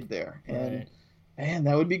get the kid there, and Right. man,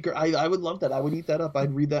 that would be great. I would love that. I would eat that up.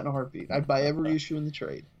 I'd read that in a heartbeat. I'd buy every issue in the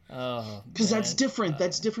trade. Oh, Because that's man. different.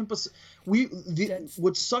 That's different. But That's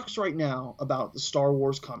what sucks right now about the Star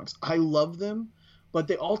Wars comics, I love them, but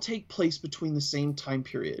they all take place between the same time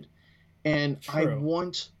period, and I true.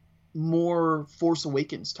 want more Force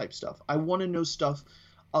Awakens type stuff. I want to know stuff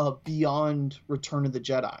beyond Return of the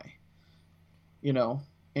Jedi, you know,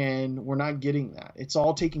 and we're not getting that. It's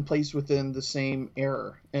all taking place within the same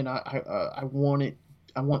era, and I want it.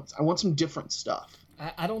 I want some different stuff.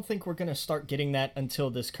 I don't think we're gonna start getting that until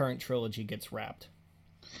this current trilogy gets wrapped.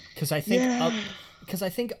 Because Yeah. because I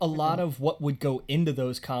think a lot of what would go into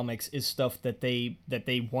those comics is stuff that they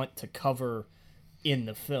want to cover in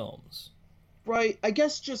the films. Right. I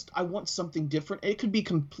guess just I want something different. It could be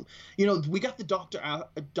you know, we got the Doctor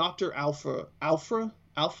Afra, Doctor Afra.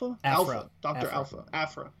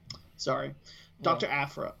 Afra. Sorry, Yeah, Doctor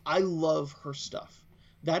Afra. I love her stuff.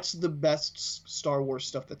 That's the best Star Wars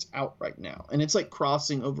stuff that's out right now, and it's like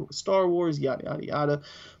crossing over with Star Wars, yada yada yada.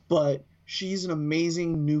 But she's an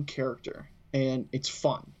amazing new character, and it's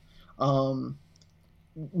fun. Um,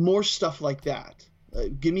 More stuff like that.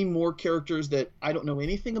 Give me more characters that I don't know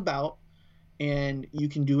anything about and you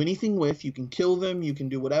can do anything with. You can kill them, you can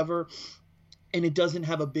do whatever, and it doesn't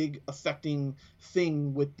have a big affecting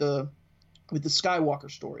thing with the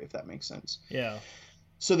Skywalker story, if that makes sense. yeah,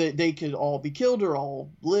 So that they could all be killed or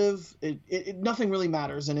all live. Nothing really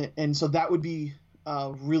matters in it, and so that would be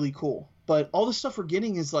really cool. But all the stuff we're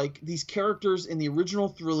getting is like these characters in the original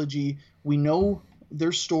trilogy. We know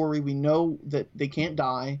their story. We know that they can't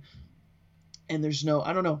die and there's no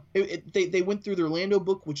I don't know they went through their Lando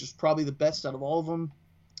book, which is probably the best out of all of them.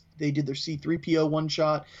 They did their C3PO one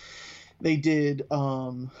shot. They did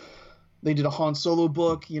they did a Han Solo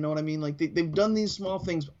book, you know what I mean? Like they've done these small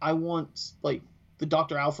things. I want like the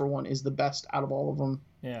Dr. Alpha one is the best out of all of them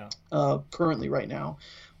yeah, currently right now.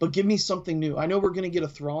 But give me something new. I know we're going to get a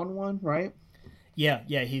Thrawn one, right? yeah,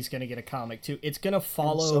 yeah. He's gonna get a comic too. It's gonna And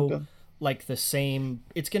follow Ahsoka. like the same.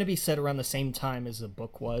 It's gonna be set around the same time as the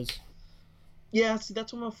book was. Yeah, see,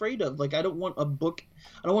 that's what I'm afraid of. Like, I don't want a book.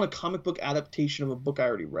 I don't want a comic book adaptation of a book I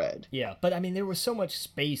already read. Yeah, but I mean, there was so much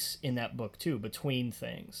space in that book too between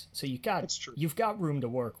things, so That's true. you've got room to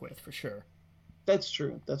work with for sure. That's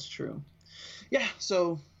true. That's true. Yeah.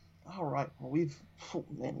 So, all right. Well, we've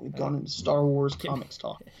gone into Star Wars Give me, comics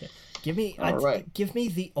talk. I All right. give me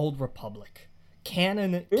the old Republic,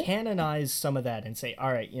 Yeah. canonize some of that, and say,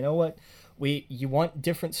 all right, you know what, you want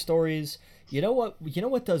different stories. You know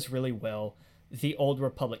what does really well, the old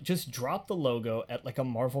Republic. Just drop the logo at like a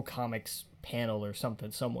Marvel Comics panel or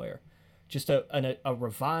something somewhere, just a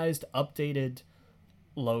revised, updated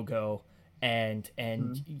logo and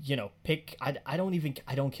Mhm. you know pick I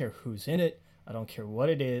don't care who's in it, I don't care what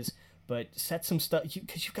it is, but set some stuff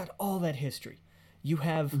because you've got all that history, you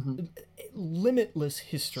have Mhm. limitless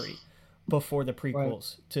history before the Right.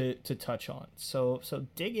 prequels to touch on. So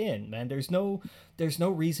dig in, man. There's no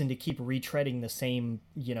reason to keep retreading the same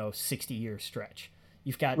 60-year stretch.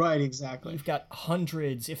 you've got Right. Exactly. you've got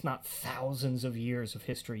hundreds if not thousands of years of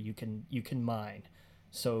history you can mine.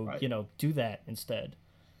 So Right. do that instead.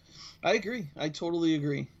 I agree. I totally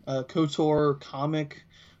agree. KOTOR comic,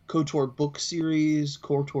 KOTOR book series,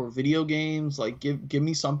 KOTOR video games. Like, give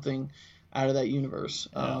me something out of that universe.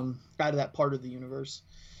 Yeah. Out of that part of the universe.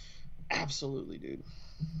 Absolutely, dude.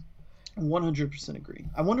 100% agree.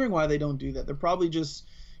 I'm wondering why they don't do that. They're probably just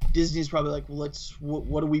Disney's probably like, well,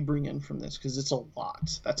 what do we bring in from this? Because it's a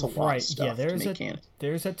lot. That's a lot of Right. Yeah, stuff to make canon.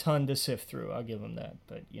 there's a ton to sift through. I'll give them that.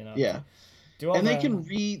 But Yeah, do all and they that. can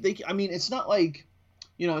read. I mean, it's not like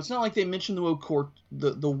You know, it's not like they mention the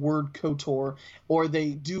word KOTOR, or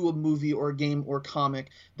they do a movie or a game or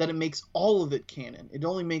comic that it makes all of it canon. It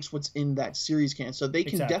only makes what's in that series canon. So they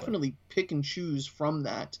can definitely pick and choose from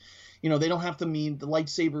that. You know, they don't have to mean the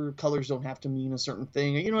lightsaber colors don't have to mean a certain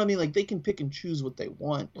thing. You know what I mean? Like they can pick and choose what they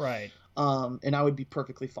want. Right. And I would be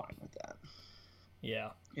perfectly fine with that. Yeah.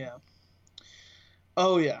 Yeah.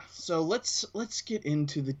 Oh yeah. So let's get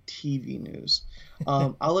into the TV news.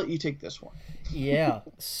 I'll let you take this one. Yeah.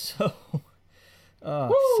 So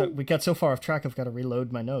so we got so far off track, I've got to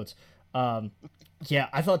reload my notes. Yeah,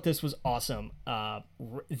 I thought this was awesome.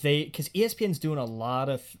 Because ESPN's doing a lot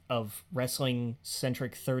of wrestling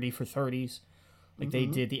centric 30 for 30s. Like they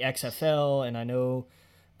did the XFL, and I know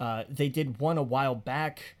they did one a while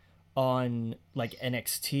back on like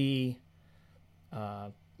NXT.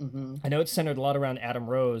 I know it's centered a lot around Adam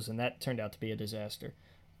Rose, and that turned out to be a disaster.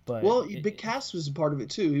 But Big Cass was a part of it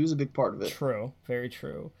too. He was a big part of it. True, very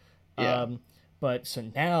true. Yeah. But so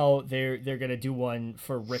now they're gonna do one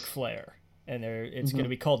for Ric Flair, and it's gonna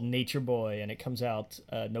be called Nature Boy, and it comes out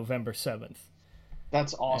November 7th.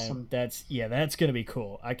 That's awesome. And that's gonna be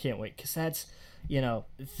cool. I can't wait, because that's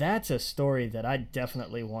a story that I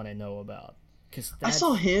definitely want to know about. Because I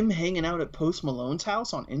saw him hanging out at Post Malone's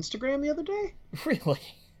house on Instagram the other day. Really?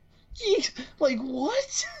 Like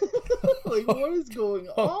what? Like what is going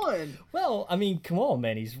on? Well, I mean, come on,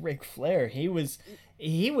 man. He's Ric Flair. He was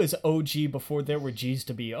OG before there were G's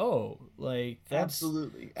to be O. Like that's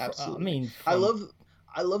absolutely. I mean, I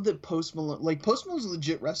love that Post Malone. Like Post Malone's a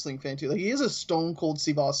legit wrestling fan too. Like he has a Stone Cold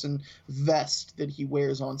Steve Austin vest that he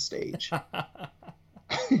wears on stage.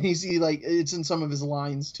 You see, like it's in some of his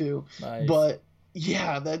lines too. Nice. But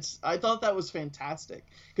yeah, I thought that was fantastic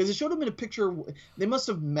because it showed him in a picture. They must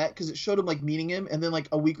have met because it showed him like meeting him, and then like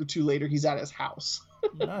a week or two later, he's at his house,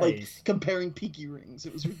 Nice. like comparing pinky rings.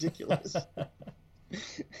 It was ridiculous.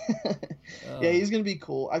 Yeah, he's gonna be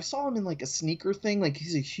cool. I saw him in like a sneaker thing. Like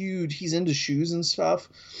he's into shoes and stuff.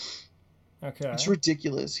 Okay, it's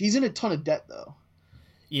ridiculous. He's in a ton of debt though.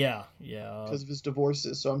 Yeah. Because of his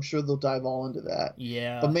divorces, so I'm sure they'll dive all into that.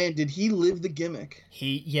 Yeah. But man, did he live the gimmick?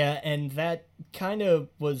 And that kind of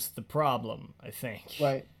was the problem, I think.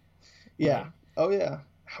 Right. Yeah. Oh yeah.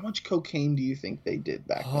 How much cocaine do you think they did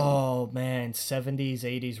back then? Oh man, 70s,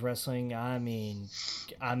 80s wrestling. I mean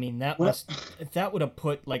that would have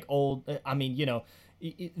put like old. I mean,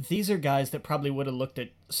 these are guys that probably would have looked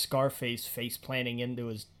at Scarface face planting into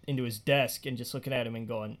his desk and just looking at him and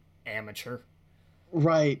going, amateur.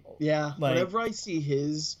 Right. Yeah. Like, whenever I see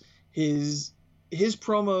his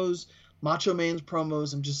promos, Macho Man's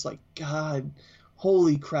promos, I'm just like, God,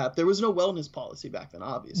 holy crap. There was no wellness policy back then,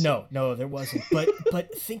 obviously. No, there wasn't.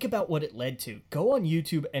 But think about what it led to. Go on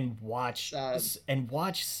YouTube and watch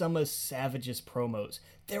some of Savage's promos.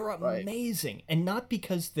 They're amazing. Right. And not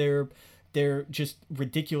because they're just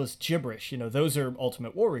ridiculous gibberish. Those are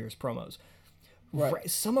Ultimate Warriors promos. Right.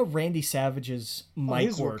 Some of Randy Savage's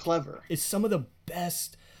mic work clever. Is some of the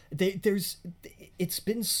best. It's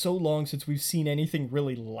been so long since we've seen anything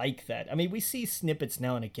really like that. I mean, we see snippets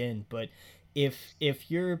now and again, but if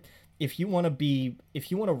you want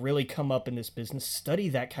to really come up in this business, study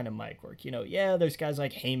that kind of mic work. There's guys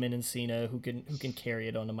like Heyman and Cena who can carry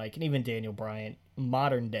it on the mic, and even Daniel Bryan,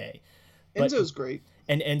 modern day. Enzo's great.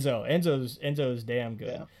 And Enzo's damn good.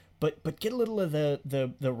 Yeah. But get a little of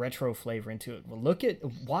the retro flavor into it. Well,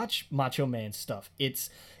 watch Macho Man stuff.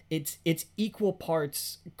 It's equal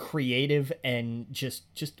parts creative and just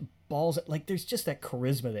balls. Like there's just that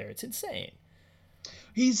charisma there. It's insane.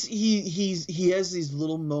 He has these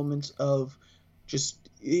little moments of just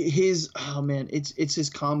it's his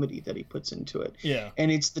comedy that he puts into it. Yeah.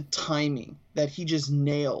 And it's the timing that he just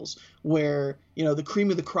nails where, the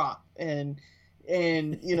cream of the crop and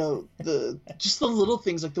the little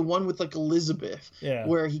things like the one with like Elizabeth,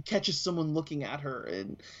 where he catches someone looking at her,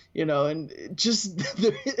 and just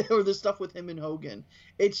or the stuff with him and Hogan.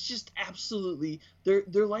 It's just absolutely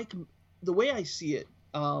they're like, the way I see it.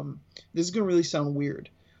 This is gonna really sound weird,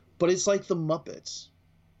 but it's like the Muppets.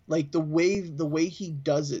 Like the way he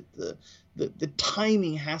does it, the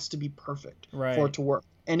timing has to be perfect for it to work.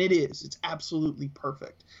 And it is. It's absolutely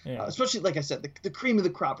perfect. Yeah. Especially, like I said, the cream of the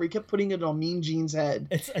crop, where he kept putting it on Mean Gene's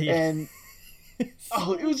head. And, it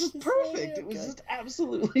was just perfect. It was just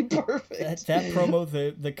absolutely perfect. That promo,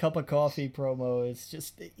 the cup of coffee promo, is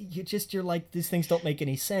just, you're like, these things don't make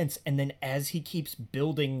any sense. And then as he keeps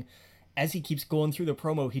building as he keeps going through the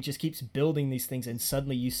promo, he just keeps building these things, and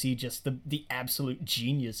suddenly you see just the absolute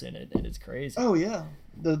genius in it, and it's crazy. Oh yeah,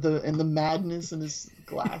 the madness in his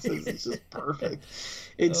glasses is just perfect.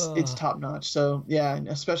 It's top notch. So yeah, and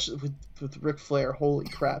especially with Ric Flair, holy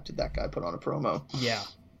crap, did that guy put on a promo?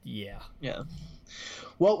 Yeah.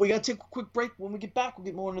 Well, we got to take a quick break. When we get back, we'll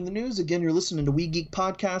get more into the news. Again, you're listening to We Geek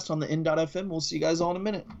Podcast on the N.FM. We'll see you guys all in a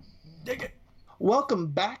minute. Dig it. Welcome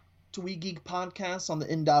back to We Geek Podcast on the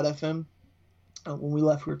N.FM. When we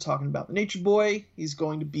left, we were talking about the Nature Boy. He's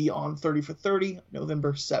going to be on 30 for 30,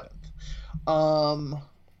 November 7th.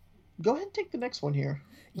 Go ahead and take the next one here.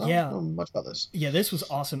 I don't know much about this. Yeah, this was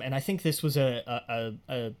awesome, and I think this was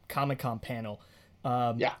a Comic-Con panel.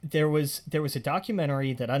 There was a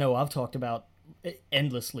documentary that I know I've talked about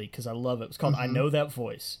endlessly because I love it. It was called I Know That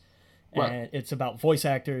Voice. And it's about voice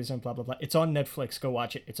actors and blah, blah, blah. It's on Netflix. Go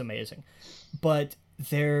watch it. It's amazing. But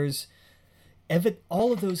there's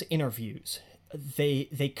all of those interviews.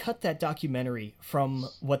 They cut that documentary from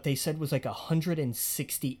what they said was like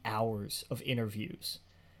 160 hours of interviews.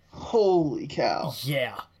 Holy cow.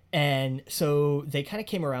 Yeah. And so they kind of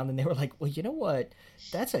came around and they were like, well, you know what?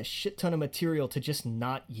 That's a shit ton of material to just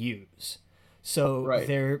not use. So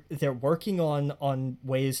they're working on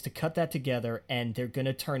ways to cut that together, and they're going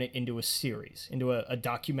to turn it into a series, into a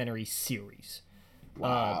documentary series.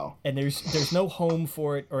 Wow. And there's no home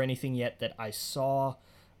for it or anything yet that I saw.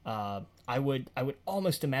 I would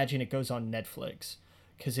almost imagine it goes on Netflix,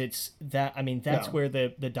 because it's that. I mean, that's where the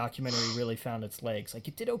documentary really found its legs. Like,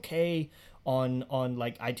 it did okay on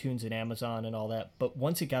like iTunes and Amazon and all that, but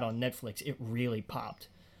once it got on Netflix, it really popped.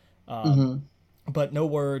 But no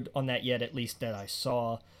word on that yet, at least that I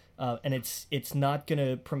saw. And it's not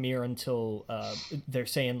gonna premiere until they're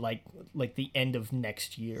saying like the end of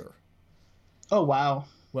next year. Oh wow.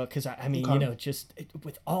 Well, because I mean, just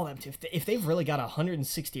with all that, if they've really got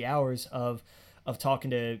 160 hours of talking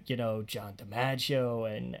to John DiMaggio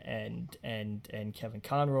and Kevin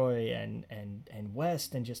Conroy and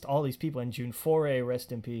West and just all these people, and June Foray,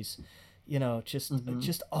 rest in peace,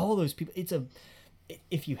 just all those people.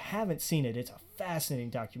 If you haven't seen it, it's a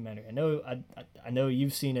fascinating documentary. I know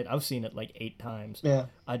you've seen it. I've seen it like 8 times. Yeah.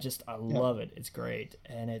 I love it. It's great,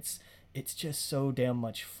 and it's just so damn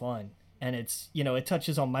much fun. And it's it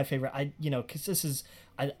touches on my favorite. Because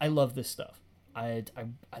I love this stuff. I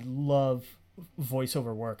love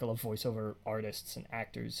voiceover work. I love voiceover artists and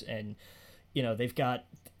actors, and they've got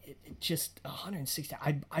just 160.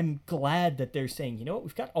 I'm glad that they're saying,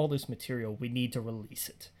 we've got all this material. We need to release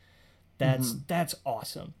it. That's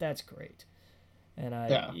awesome. That's great. And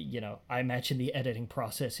I imagine the editing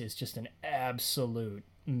process is just an absolute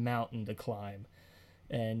mountain to climb.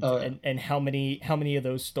 And and how many of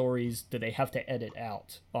those stories do they have to edit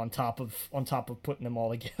out on top of putting them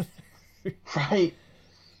all together? Right.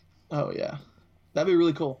 Oh yeah. That'd be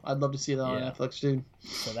really cool. I'd love to see that on Netflix, dude.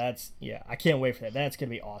 So I can't wait for that. That's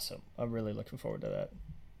gonna be awesome. I'm really looking forward to that.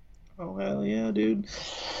 Oh hell yeah, dude.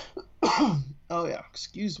 Oh yeah,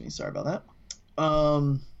 excuse me, sorry about that.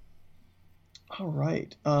 All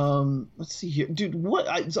right. Let's see here, dude.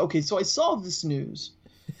 Okay, so I saw this news.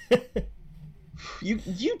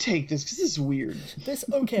 You take this, because this is weird.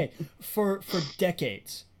 For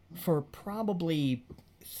decades, for probably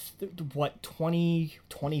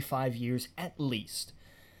 25 years at least,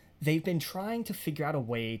 they've been trying to figure out a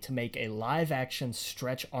way to make a live action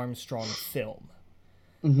Stretch Armstrong film.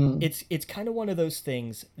 It's kind of one of those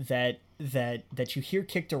things that you hear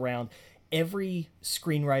kicked around. Every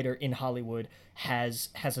screenwriter in Hollywood has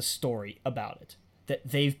a story about it. That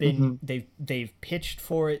they've been they've pitched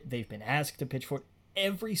for it, they've been asked to pitch for it.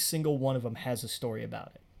 Every single one of them has a story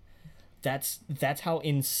about it. That's how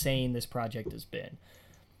insane this project has been.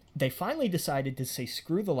 They finally decided to say,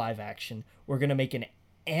 screw the live action. We're gonna make it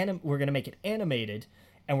animated,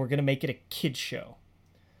 and we're gonna make it a kids show.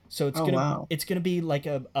 So it's gonna be like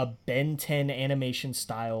a Ben 10 animation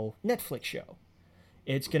style Netflix show.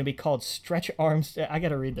 It's going to be called Stretch Armstrong. I got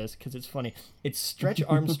to read this because it's funny. It's Stretch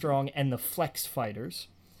Armstrong and the Flex Fighters.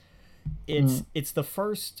 It's the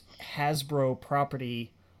first Hasbro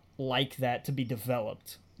property like that to be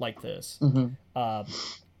developed like this. And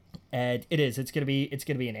it's going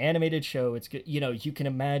to be an animated show. It's you can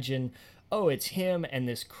imagine, it's him and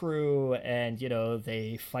this crew, and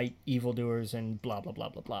they fight evildoers and blah blah blah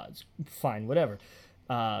blah blah. It's fine, whatever.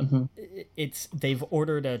 They've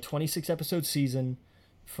ordered a 26 episode season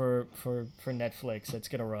for Netflix that's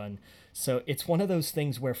gonna run. So it's one of those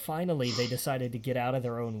things where finally they decided to get out of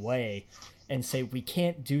their own way and say, we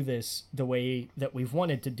can't do this the way that we've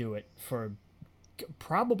wanted to do it for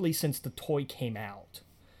probably since the toy came out.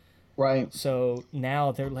 Right. So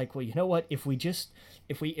now they're like, well, you know what? If we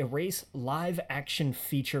erase live action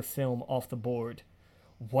feature film off the board,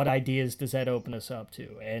 what ideas does that open us up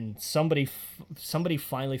to? And somebody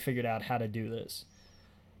finally figured out how to do this.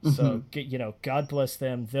 So God bless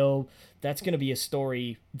them. That's going to be a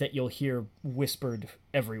story that you'll hear whispered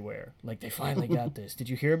everywhere. Like, they finally got this. Did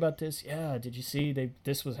you hear about this? Yeah. Did you see?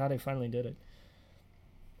 This was how they finally did it.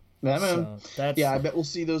 Yeah, man. So I bet we'll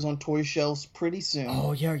see those on toy shelves pretty soon.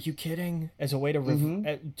 Oh yeah, are you kidding? As a way to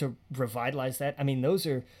revitalize that. I mean, those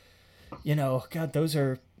are, God, those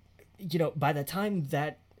are, by the time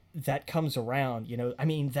that comes around, I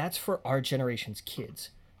mean, that's for our generation's kids.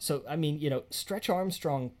 So, I mean, Stretch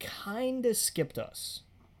Armstrong kind of skipped us,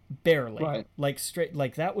 barely. Right. Like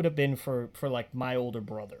that would have been for like my older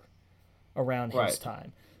brother around his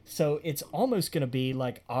time. So it's almost going to be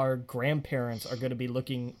like our grandparents are going to be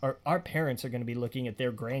looking, or our parents are going to be looking at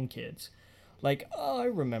their grandkids. Like, oh, I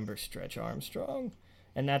remember Stretch Armstrong.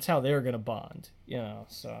 And that's how they're going to bond,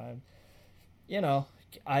 So,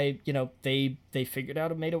 they figured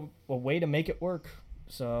out a way to make it work.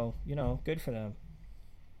 So, good for them.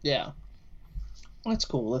 Yeah. That's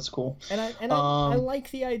cool. And I like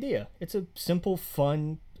the idea. It's a simple,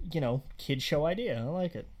 fun, kid show idea. I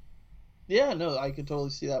like it. Yeah, no, I could totally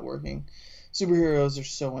see that working. Superheroes are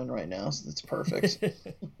so in right now, so that's perfect.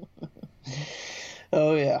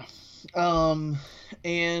 Oh, yeah.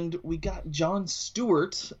 And we got Jon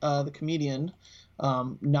Stewart, the comedian,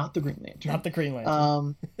 not the Green Lantern. Not the Green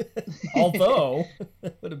Lantern. Although...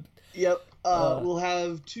 Yep. We'll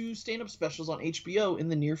have 2 stand-up specials on HBO in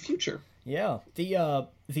the near future. Yeah. The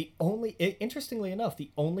only... Interestingly enough,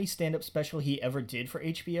 the only stand-up special he ever did for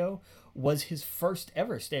HBO was his first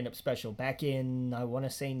ever stand-up special back in, I want to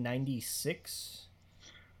say, 96.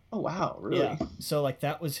 Oh, wow. Really? Yeah. So, like,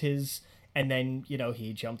 that was his... And then,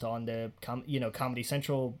 he jumped on to... Comedy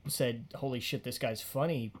Central said, holy shit, this guy's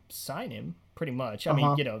funny. Sign him, pretty much. I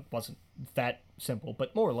mean, it wasn't that simple,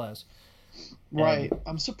 but more or less. Right.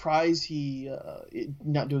 I'm surprised he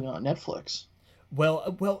not doing it on Netflix.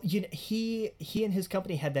 Well, he and his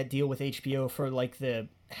company had that deal with HBO for like the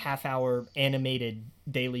half-hour animated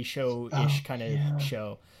Daily Show-ish kind of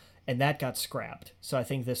show, and that got scrapped. So I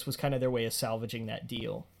think this was kind of their way of salvaging that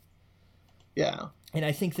deal. Yeah. And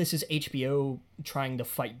I think this is HBO trying to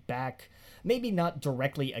fight back, maybe not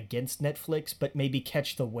directly against Netflix, but maybe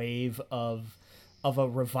catch the wave of a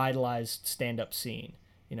revitalized stand-up scene.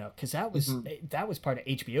 Because that was part of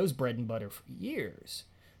HBO's bread and butter for years.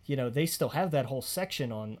 They still have that whole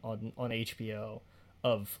section on HBO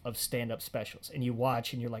of stand-up specials, and you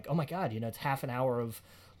watch and you're like, oh my god, it's half an hour of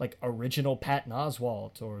like original Patton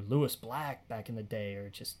Oswalt or Lewis Black back in the day, or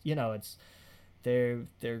just it's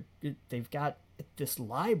they've got this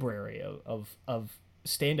library of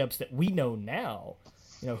stand-ups that we know now,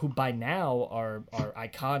 who by now are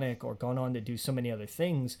iconic or gone on to do so many other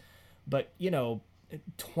things, but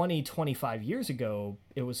 25 years ago,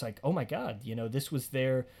 it was like, oh my god, this was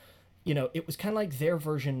their, it was kind of like their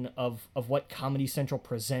version of what Comedy Central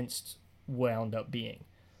Presents wound up being,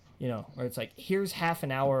 where it's like, here's half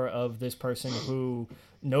an hour of this person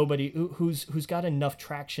who's got enough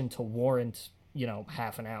traction to warrant,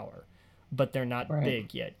 half an hour, but they're not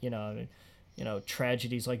big yet,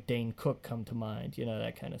 tragedies like Dane Cook come to mind,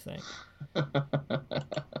 that kind of thing.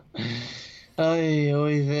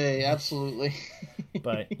 Oy vey, absolutely.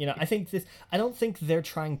 But I don't think they're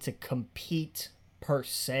trying to compete per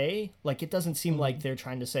se. Like, it doesn't seem like they're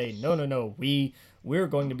trying to say, no, we're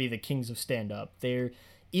going to be the kings of stand-up. They're,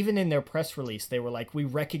 even in their press release, they were like, we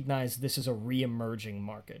recognize this is a re-emerging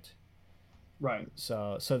market. Right.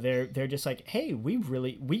 So they're just like, hey, we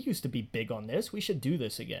used to be big on this, we should do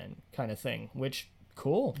this again, kind of thing. Which,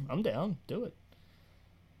 cool, I'm down, do it.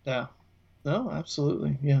 Yeah. No,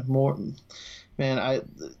 absolutely. Yeah, more, man.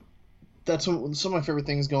 That's some of my favorite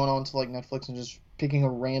things, going on to like Netflix and just picking a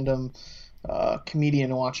random comedian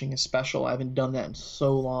and watching a special. I haven't done that in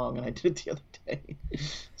so long, and I did it the other day.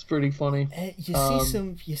 It's pretty funny.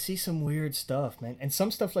 You see some weird stuff, man, and some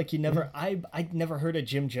stuff like I'd never heard of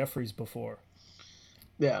Jim Jeffries before.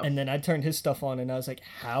 Yeah. And then I turned his stuff on, and I was like,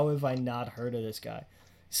 how have I not heard of this guy?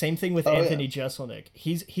 Same thing with Anthony Jeselnik.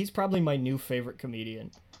 He's probably my new favorite comedian.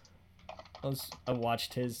 I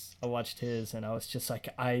watched his, and I was just like,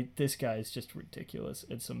 this guy is just ridiculous.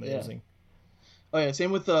 It's amazing. Yeah. Oh yeah,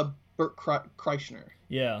 same with Bert Kreischer.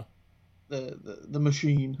 Yeah. The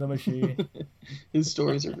machine. The machine. His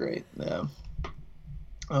stories are great. Yeah.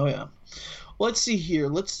 Oh yeah. Well, let's see here.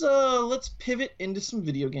 Let's pivot into some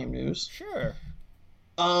video game news. Sure.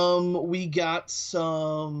 We got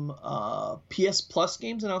some PS Plus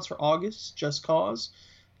games announced for August. Just Cause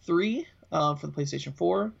 3 for the PlayStation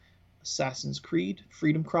 4. Assassin's Creed,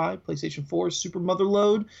 Freedom Cry, PlayStation 4, Super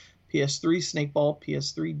Motherload, PS3, Snakeball,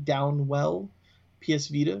 PS3, Downwell, PS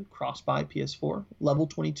Vita, Crossbuy, PS4, Level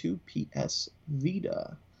 22, PS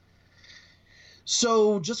Vita.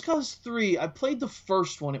 So, Just Cause 3, I played the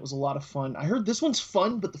first one. It was a lot of fun. I heard this one's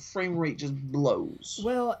fun, but the frame rate just blows.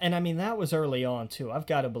 Well, and I mean, that was early on, too. I've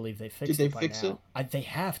got to believe they fixed it by now. Did they fix it? They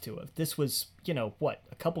have to have. This was, what,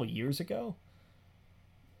 a couple of years ago?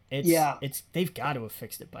 They've got to have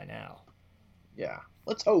fixed it by now. Yeah,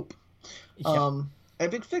 let's hope. Yeah.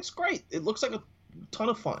 If it fixed, great. It looks like a ton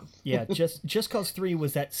of fun. Yeah, Just Cause 3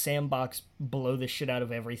 was that sandbox, blow the shit out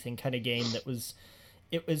of everything kind of game that was...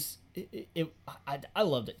 I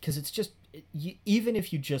loved it because it's just even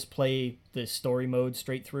if you just play the story mode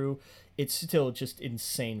straight through, it's still just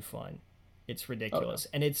insane fun. It's ridiculous.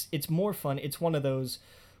 And it's more fun. It's one of those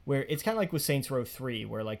where it's kind of like with Saints Row 3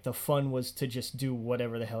 where like the fun was to just do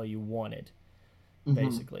whatever the hell you wanted.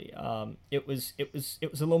 Basically, it was a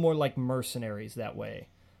little more like Mercenaries that way,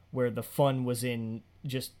 where the fun was in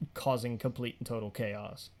just causing complete and total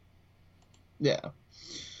chaos. Yeah,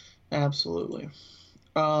 absolutely.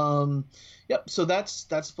 Yep. So that's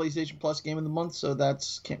PlayStation Plus Game of the Month. So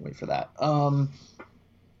can't wait for that.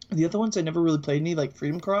 The other ones I never really played any, like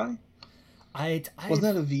Freedom Cry. Wasn't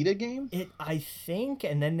that a Vita game? I think,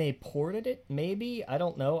 and then they ported it. Maybe, I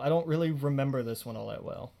don't know. I don't really remember this one all that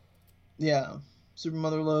well. Yeah. Super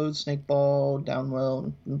Motherload, Snakeball,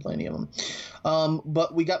 Downwell, and plenty of them.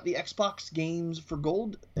 But we got the Xbox games for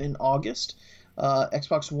gold in August.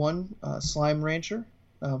 Xbox One, Slime Rancher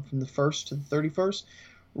from the 1st to the 31st.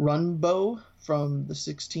 Runbow from the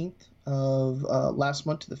 16th of last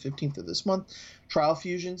month to the 15th of this month. Trial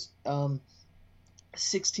Fusions,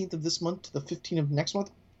 16th of this month to the 15th of next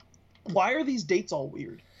month. Why are these dates all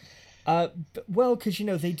weird? Well, because,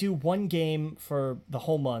 they do one game for the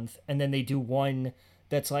whole month, and then they do one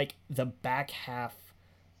that's like the back half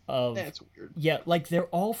of... That's weird. Yeah, like they're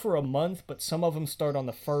all for a month, but some of them start on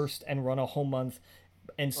the 1st and run a whole month,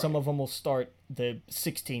 and some of them will start the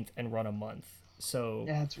 16th and run a month. So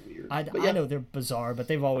that's weird. I know they're bizarre, but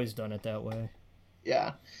they've always done it that way.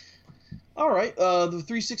 Yeah. All right. The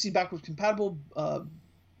 360 backwards compatible.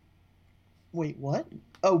 Wait, what?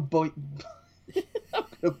 Oh, boy. I'm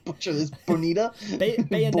gonna butcher this. Bonita.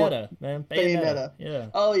 Bayonetta, man. Bayonetta. Yeah.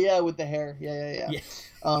 Oh yeah, with the hair. Yeah.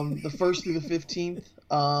 The 1st through the 15th.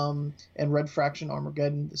 And Red Fraction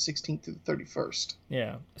Armageddon, the 16th through the 31st.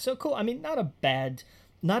 Yeah. So cool. I mean, not a bad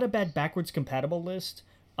backwards compatible list.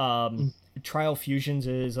 Trial Fusions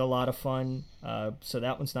is a lot of fun. So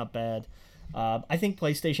that one's not bad. I think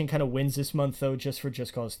PlayStation kind of wins this month though, just for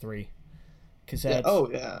Just Cause 3. Because that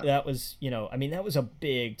was, that was a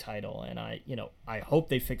big title, and I hope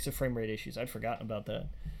they fix the frame rate issues. I'd forgotten about that.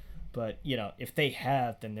 But, if they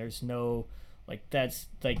have, then there's no, that's,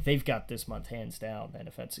 they've got this month hands down, then,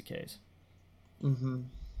 if that's the case. Mm-hmm.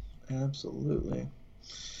 Absolutely.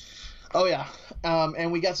 Oh, yeah.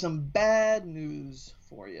 And we got some bad news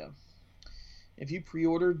for you. If you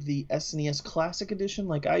pre-ordered the SNES Classic Edition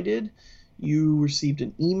like I did, you received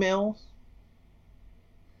an email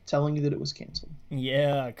telling you that it was canceled.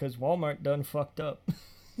 Yeah, because Walmart done fucked up.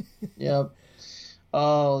 Yep.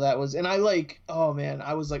 Oh, that was... And I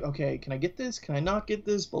I was like, okay, can I get this? Can I not get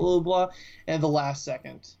this? Blah, blah, blah. And the last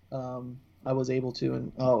second, I was able to,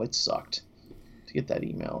 and it sucked to get that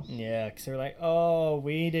email. Yeah, because they're like, oh,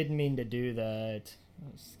 we didn't mean to do that.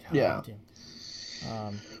 Yeah.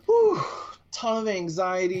 Whew, ton of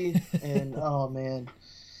anxiety, and oh, man.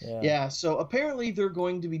 Yeah, so apparently they're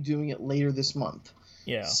going to be doing it later this month.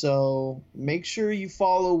 Yeah. So make sure you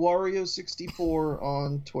follow Wario64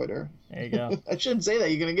 on Twitter. There you go. I shouldn't say that.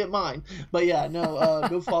 You're going to get mine. But yeah, no,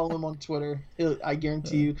 go follow him on Twitter. I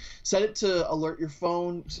guarantee you. Set it to alert your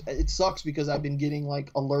phone. It sucks because I've been getting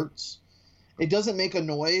alerts. It doesn't make a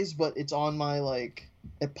noise, but it's on my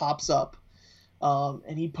it pops up.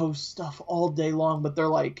 And he posts stuff all day long, but they're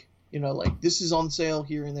this is on sale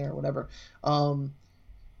here and there, or whatever.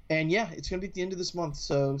 And yeah, it's going to be at the end of this month,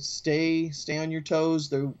 so stay on your toes.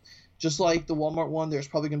 They're just like the Walmart one. There's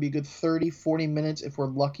probably going to be a good 30, 40 minutes, if we're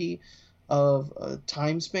lucky, of a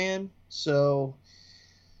time span. So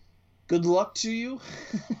good luck to you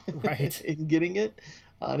right. in getting it.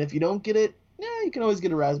 And if you don't get it, you can always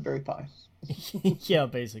get a Raspberry Pi. Yeah,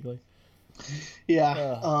 basically.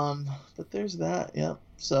 Yeah. But there's that. Yeah.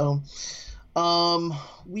 So...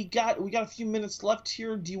 we got a few minutes left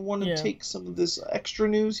here. Do you want to take some of this extra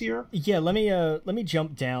news here? Yeah, let me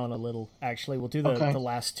jump down a little. Actually, we'll do the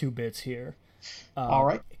last two bits here. All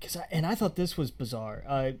right. I thought this was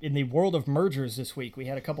bizarre. In the world of mergers this week, we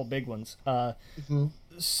had a couple big ones.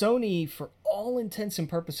 Sony, for all intents and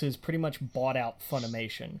purposes, pretty much bought out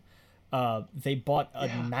Funimation. They bought a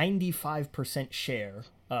 95% share.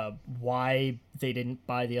 Why they didn't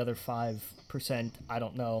buy the other 5%, I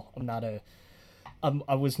don't know.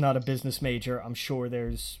 I was not a business major. I'm sure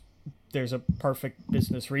there's a perfect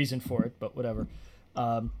business reason for it, but whatever.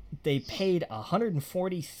 They paid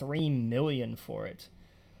 $143 million for it.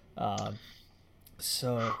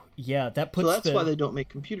 So yeah, that puts. So that's why they don't make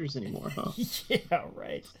computers anymore, huh? Yeah,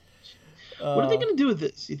 right. What are they going to do with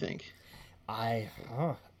this, you think? I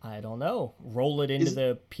don't know. Roll it into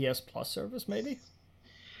the PS Plus service, maybe.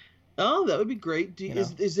 Oh, that would be great.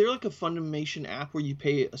 Is there like a Funimation app where you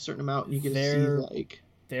pay a certain amount and you get to see like?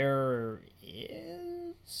 There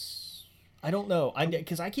is. I don't know.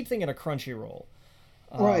 Because I keep thinking of Crunchyroll.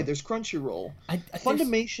 Right, there's Crunchyroll.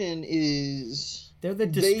 Funimation is. They're the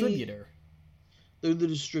distributor. They're the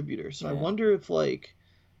distributor. So I wonder if like,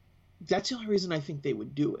 that's the only reason I think they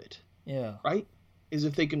would do it. Yeah. Right. Is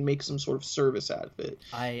if they can make some sort of service out of it.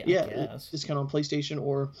 I guess. Discount on PlayStation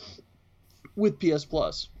or with PS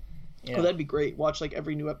Plus. Yeah. Oh, that'd be great. Watch like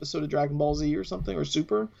every new episode of Dragon Ball Z or something, or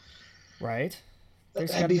Super. Right.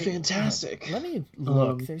 That'd be fantastic. Let me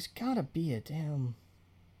look. There's gotta be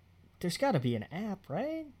an app,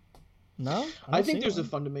 right? No? I think there's a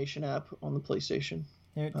Funimation app on the PlayStation.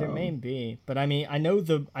 There may be. But I mean, I know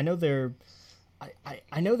the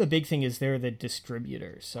big thing is they're the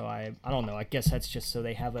distributor, so I don't know. I guess that's just so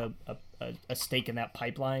they have a stake in that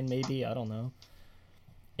pipeline, maybe. I don't know.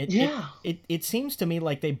 It seems to me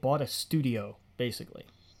like they bought a studio, basically.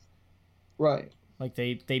 Right. Like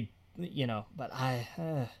they but I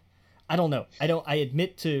don't know. I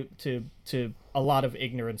admit to a lot of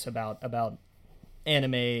ignorance about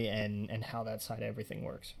anime and how that side of everything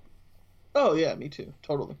works. Oh yeah, me too.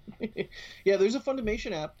 Totally. Yeah, there's a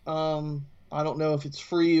Funimation app. I don't know if it's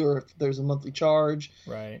free or if there's a monthly charge.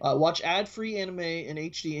 Right. Watch ad-free anime in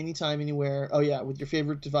HD anytime, anywhere. Oh yeah, with your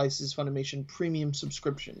favorite devices, Funimation Premium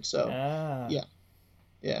subscription. So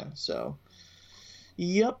yeah. So,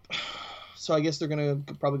 yep. So I guess they're gonna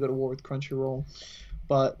probably go to war with Crunchyroll.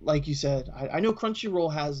 But like you said, I know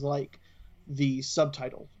Crunchyroll has like the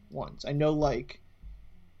subtitle ones. I know like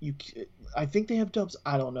I think they have dubs.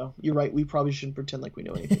 I don't know. You're right. We probably shouldn't pretend like we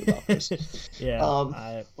know anything about this.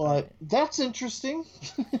 Yeah. But that's interesting.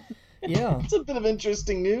 Yeah. It's a bit of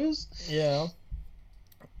interesting news. Yeah.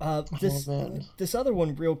 This other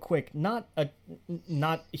one, real quick, not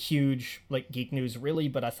huge like geek news really,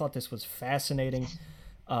 but I thought this was fascinating.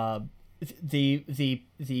 The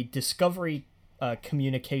Discovery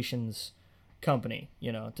Communications company,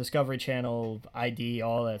 Discovery Channel, ID,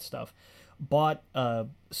 all that stuff, bought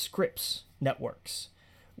Scripps Networks,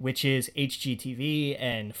 which is HGTV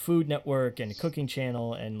and Food Network and Cooking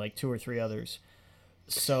Channel and like 2 or 3 others.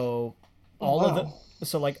 So all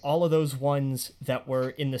of those ones that were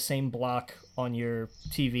in the same block on your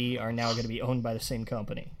TV are now going to be owned by the same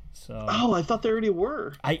company. So I thought they already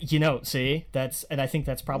were. I think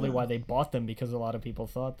that's probably why they bought them, because a lot of people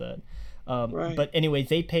thought that. Right. But anyway,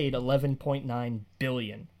 they paid $11.9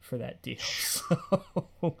 billion for that deal.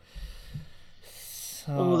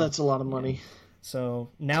 So, that's a lot of money. So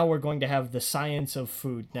now we're going to have the Science of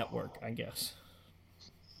Food Network, I guess.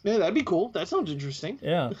 Yeah, that'd be cool. That sounds interesting.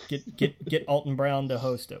 Yeah, get Alton Brown to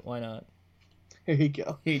host it. Why not? There you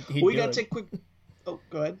go. We got to take quick. Oh,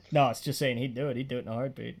 go ahead. No, it's just saying he'd do it. He'd do it in a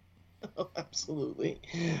heartbeat. Oh, absolutely.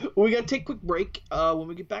 We got to take a quick break. When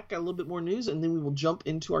we get back, got a little bit more news, and then we will jump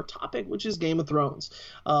into our topic, which is Game of Thrones.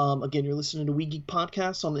 Again, you're listening to We Geek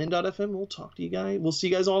Podcast on the N.FM. We'll talk to you guys. We'll see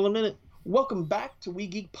you guys all in a minute. Welcome back to We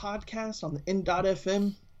Geek Podcast on the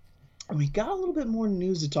N.FM. We got a little bit more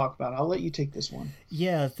news to talk about. I'll let you take this one.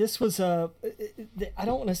 Yeah, this was I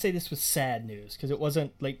don't want to say this was sad news, because it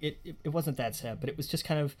wasn't like it wasn't that sad, but it was just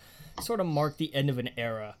kind of sort of marked the end of an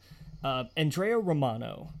era. Andrea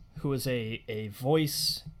Romano, who is a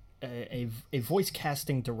voice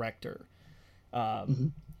casting director,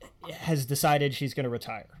 has decided she's going to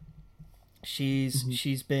retire.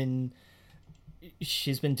 She's been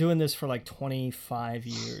doing this for like 25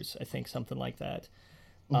 years, I think, something like that.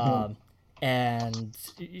 And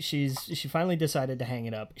she finally decided to hang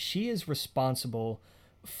it up. She is responsible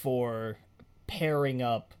for pairing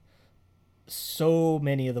up so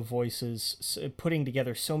many of the voices, putting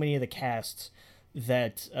together so many of the casts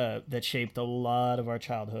that shaped a lot of our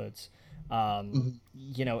childhoods.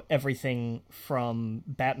 Everything from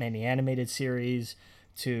Batman the Animated Series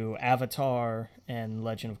to Avatar and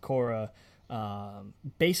Legend of Korra.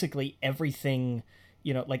 Basically everything,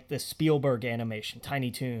 like the Spielberg animation,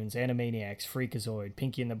 Tiny Toons, Animaniacs, Freakazoid,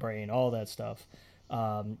 Pinky and the Brain, all that stuff.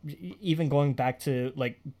 Even going back to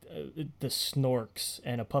like the Snorks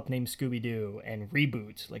and A Pup Named Scooby-Doo and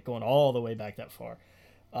Reboot, like going all the way back that far.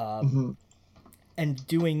 Mm-hmm. And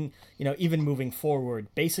doing, even moving forward,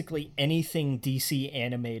 basically anything DC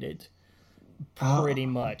animated, pretty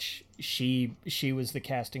much she was the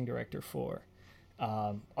casting director for.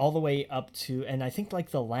 All the way up to, and I think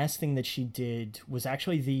like the last thing that she did was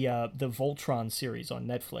actually the Voltron series on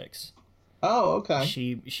Netflix. Oh, okay.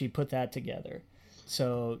 She put that together.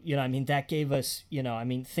 So, that gave us,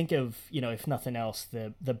 think of, if nothing else,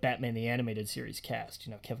 the Batman the Animated Series cast,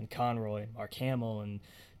 Kevin Conroy and Mark Hamill and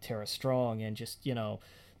Tara Strong, and just,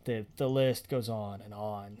 the list goes on and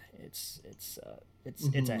on. It's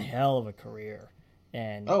a hell of a career.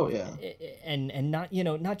 And Oh yeah. and not,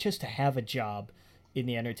 not just to have a job in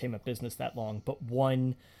the entertainment business that long, but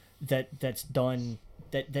one that's done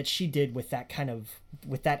that she did with that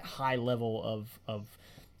high level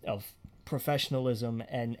of professionalism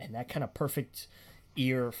and that kind of perfect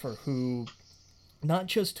ear for not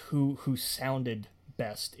just who sounded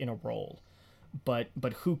best in a role, but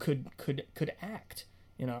who could act.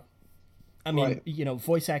 I mean, Right.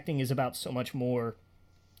 Voice acting is about so much more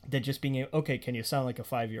than just being okay. Can you sound like a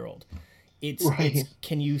 5-year-old? It's Right.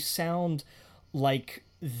 can you sound like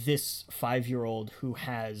this 5-year-old who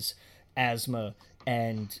has asthma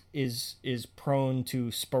and is prone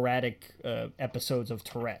to sporadic episodes of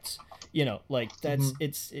Tourette's. Like Mm-hmm.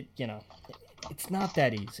 it's not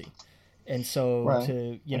that easy. And so Right.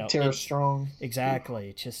 to Like Tara Strong.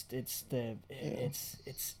 exactly, Yeah.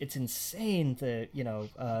 it's insane that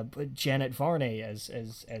Janet Varney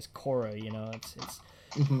as Cora. It's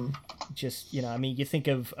Mm-hmm. just you think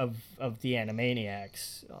of the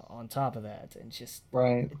Animaniacs on top of that, and just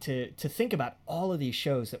Right. to think about all of these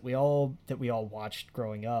shows that we all watched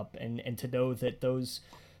growing up, and to know that those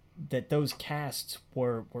casts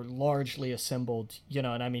were largely assembled,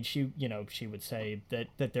 and she would say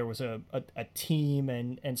that there was a team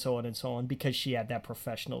and so on and so on, because she had that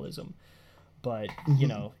professionalism. But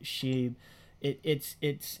Mm-hmm.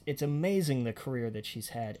 it's amazing the career that she's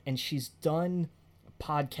had, and she's done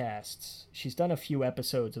podcasts. She's done a few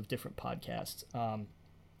episodes of different podcasts.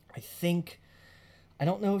 I think, I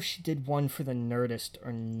don't know if she did one for the Nerdist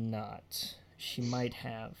or not. She might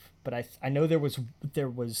have, but I know there was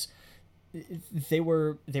they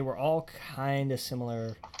were all kind of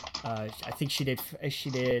similar. I think she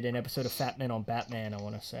did an episode of Fat Man on Batman, I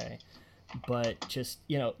want to say. But just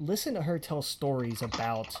listen to her tell stories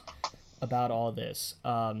about all this.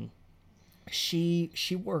 She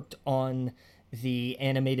worked on the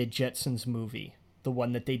animated Jetsons movie, the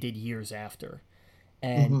one that they did years after,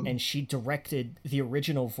 and Mm-hmm. she directed the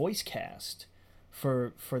original voice cast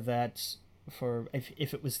for that, for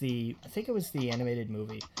if it was the, I think it was the animated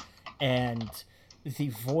movie, and the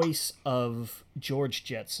voice of George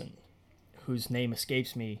Jetson, whose name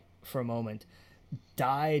escapes me for a moment,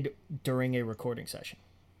 died during a recording session.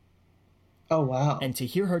 Oh wow. And to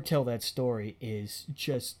hear her tell that story is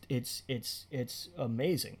just, it's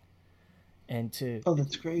amazing. And to, Oh,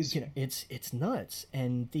 that's crazy. it's nuts.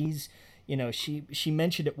 And these, she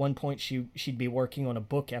mentioned at one point she'd be working on a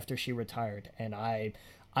book after she retired, and I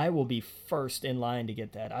will be first in line to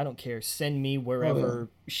get that. I don't care. Send me Oh yeah. wherever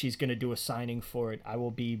she's going to do a signing for it. I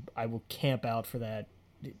will camp out for that,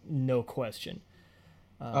 no question.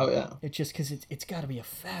 Oh yeah. It's just because it's got to be a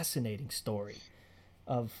fascinating story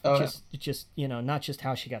of Oh yeah. just not just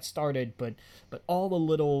how she got started, but all the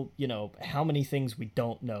little, how many things we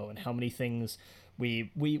don't know, and how many things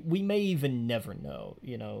we may even never know.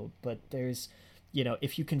 But there's,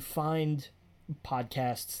 if you can find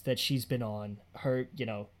podcasts that she's been on, her,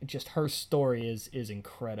 just her story is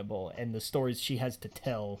incredible, and the stories she has to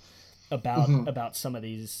tell Mm-hmm. about some of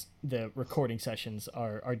the recording sessions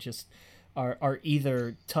are just are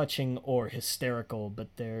either touching or hysterical. But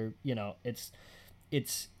they're,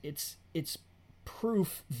 it's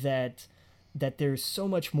proof that there's so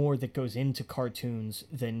much more that goes into cartoons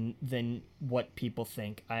than what people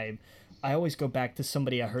think. I always go back to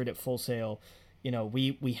somebody I heard at Full Sail.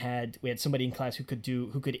 We had somebody in class who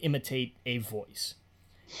could imitate a voice,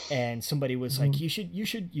 and somebody was Mm-hmm. like,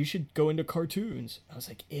 you should go into cartoons. I was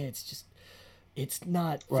like, it's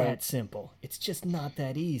not Right. that simple. It's just not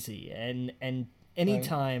that easy. And Right.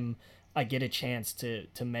 anytime I get a chance to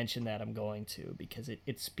mention that, I'm going to, because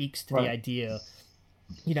it speaks to the Right. idea,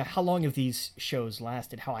 how long have these shows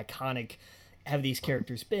lasted? How iconic have these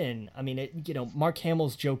characters been? I mean, Mark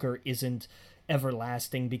Hamill's Joker isn't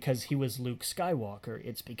everlasting because he was Luke Skywalker.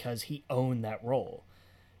 It's because he owned that role.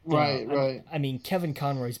 Right. Right. I mean, Kevin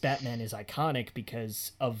Conroy's Batman is iconic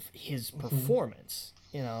because of his Mm-hmm. performance.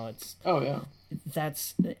 It's Oh yeah.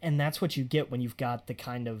 that's what you get when you've got the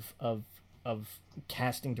kind of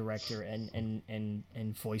casting director and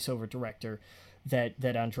voiceover director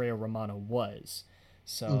that Andrea Romano was.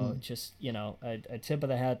 So just, you know, a tip of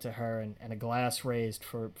the hat to her, and a glass raised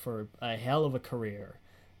for a hell of a career.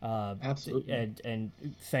 Absolutely. And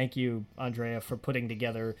thank you, Andrea, for putting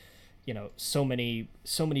together, you know, so many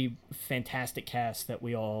fantastic casts that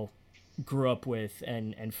we all grew up with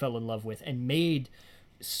and fell in love with, and made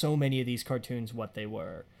so many of these cartoons what they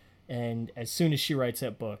were. And as soon as she writes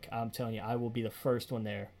that book, I'm telling you, I will be the first one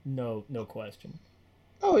there. No question.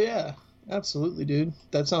 Oh yeah, absolutely, dude.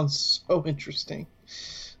 That sounds so interesting.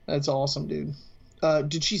 That's awesome, dude.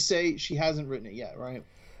 Did she say she hasn't written it yet? Right?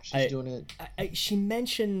 She's doing it. She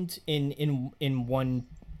mentioned in one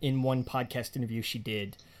podcast interview she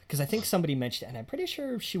did, because I think somebody mentioned it, and I'm pretty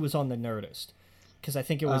sure she was on the Nerdist, because I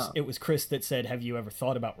think it was Chris that said, "Have you ever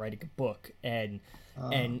thought about writing a book?" And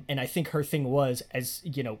I think her thing was, as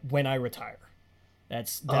you know, when I retire.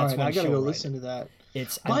 That's all right, when I gotta go she'll listen write to that.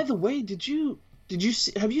 It's By the way, did you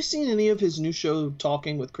have you seen any of his new show,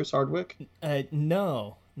 Talking with Chris Hardwick?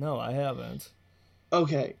 No, I haven't.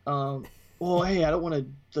 Okay. Well, hey, I don't want to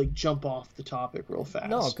like jump off the topic real fast.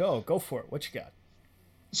 No, go for it. What you got?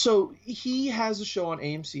 So he has a show on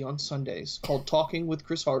AMC on Sundays called Talking with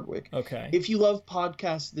Chris Hardwick. Okay. If you love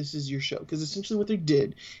podcasts, this is your show, because essentially what they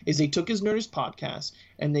did is they took his Nerdist podcast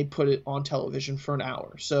and they put it on television for an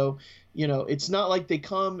hour. So, you know, it's not like they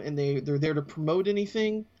come and they're there to promote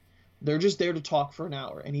anything. They're just there to talk for an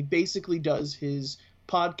hour. And he basically does his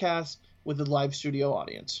podcast with a live studio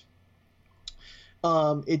audience.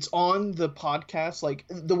 It's on the podcast. Like,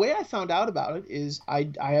 the way I found out about it is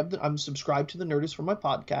I'm subscribed to the Nerdist for my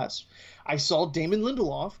podcast. I saw Damon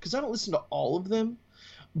Lindelof, because I don't listen to all of them,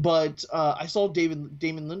 but I saw Damon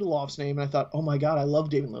Lindelof's name and I thought, oh my god, I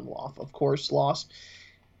love Damon Lindelof, of course, Lost.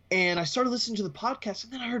 And I started listening to the podcast,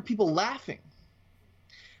 and then I heard people laughing.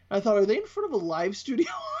 I thought, are they in front of a live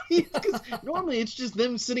studio audience? Because normally it's just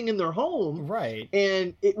them sitting in their home. Right.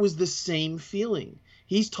 And it was the same feeling.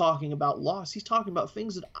 He's talking about Lost. He's talking about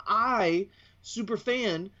things that I, super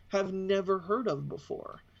fan, have never heard of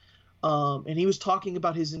before. And he was talking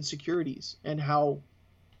about his insecurities and how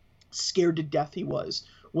scared to death he was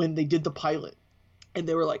when they did the pilot. And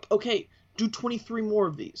they were like, okay, do 23 more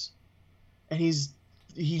of these. And he's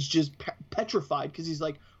just petrified, because he's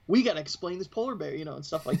like, we got to explain this polar bear, you know, and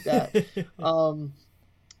stuff like that.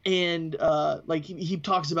 Like he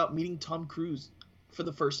talks about meeting Tom Cruise for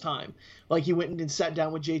the first time. Like, he went and sat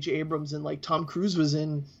down with J.J. Abrams, and like Tom Cruise was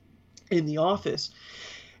in the office,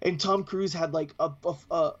 and Tom Cruise had like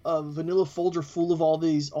a vanilla folder full of all of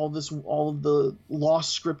the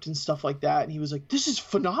Lost script and stuff like that, and he was like, this is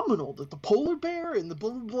phenomenal, that the polar bear and the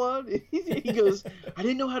blah blah blah. He goes, I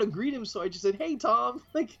didn't know how to greet him, so I just said, hey Tom,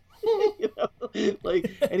 like, you know, like,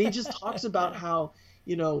 and he just talks about how,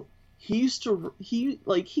 you know, he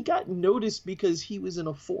got noticed because he was in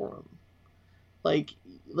a forum. I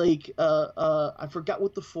forgot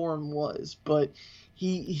what the forum was, but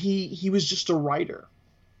he was just a writer.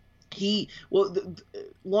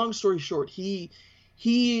 Long story short, he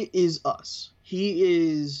is us.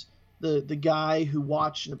 He is the guy who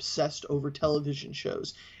watched and obsessed over television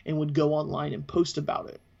shows and would go online and post about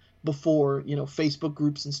it before, you know, Facebook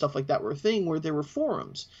groups and stuff like that were a thing, where there were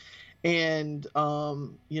forums. And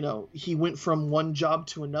you know, he went from one job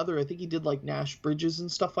to another. I think he did like Nash Bridges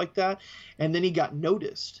and stuff like that, and then he got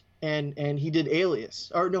noticed, and he did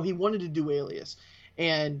Alias, or no, he wanted to do Alias,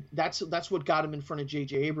 and that's what got him in front of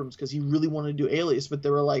J.J. Abrams, because he really wanted to do Alias, but they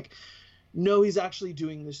were like, no, he's actually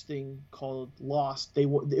doing this thing called Lost. It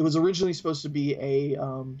was originally supposed to be a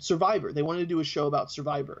Survivor. They wanted to do a show about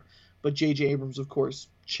Survivor, but J.J. Abrams, of course,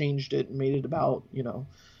 changed it and made it about, you know,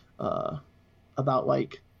 about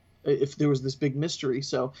like, if there was this big mystery.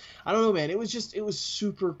 So I don't know, man, it was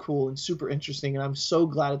super cool and super interesting, and I'm so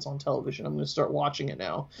glad it's on television. I'm going to start watching it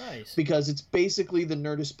now. Nice. Because it's basically the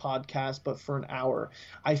Nerdist podcast, but for an hour.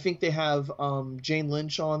 I think they have Jane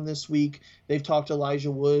Lynch on this week. They've talked to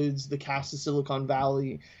Elijah Woods, the cast of Silicon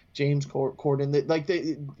Valley, James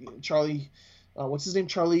Corden, Charlie, what's his name?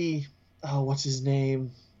 Charlie, what's his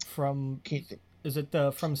name? Is it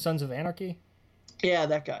from Sons of Anarchy? Yeah,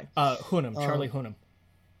 that guy. Hunnam, Charlie Hunnam.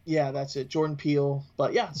 Yeah, that's it. Jordan Peele.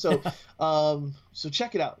 But yeah, so so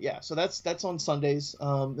check it out. Yeah, so that's on Sundays.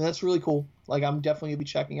 And that's really cool. Like, I'm definitely gonna be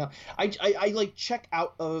checking out. I like check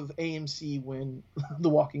out of AMC when The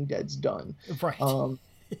Walking Dead's done. Right.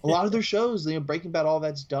 A lot of their shows, you know, Breaking Bad, all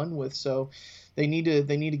that's done with. So they need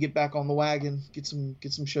to get back on the wagon, get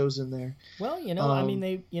some shows in there. Well, you know, I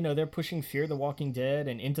mean, they're pushing Fear the Walking Dead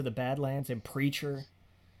and Into the Badlands and Preacher.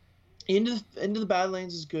 Into the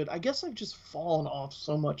Badlands is good. I guess I've just fallen off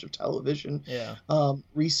so much of television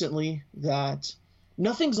recently that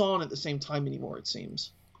nothing's on at the same time anymore, it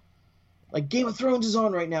seems. Like Game of Thrones is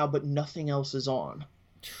on right now, but nothing else is on.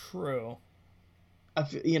 True.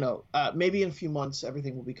 Maybe in a few months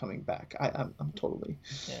everything will be coming back. I'm totally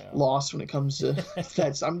Yeah. lost when it comes to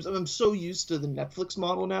that. I'm so used to the Netflix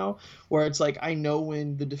model now, where it's like I know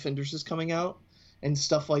when The Defenders is coming out and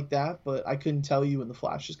stuff like that, but I couldn't tell you when The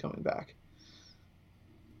Flash is coming back.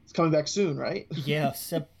 It's coming back soon, right? Yeah,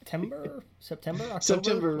 September, October.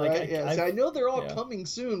 September, Like, right? So I know they're all yeah. coming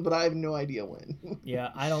soon, but I have no idea when.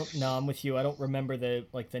 Yeah, I don't know. I'm with you. I don't remember the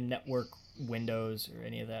network windows or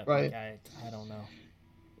any of that. Right. Like, I don't know.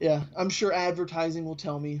 Yeah, I'm sure advertising will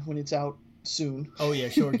tell me when it's out soon. Oh yeah,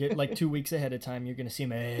 sure. Get like 2 weeks ahead of time. You're gonna see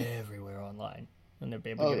them everywhere online, and they'll be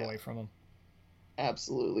able to get away from them.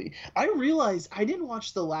 Absolutely. I realized I didn't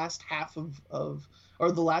watch the last half of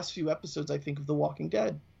or the last few episodes, I think, of The Walking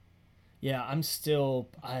Dead. Yeah, I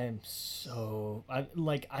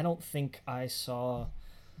don't think I saw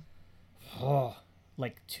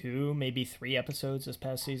like 2, maybe 3 episodes this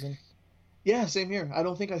past season. Yeah, same here. I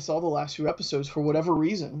don't think I saw the last few episodes for whatever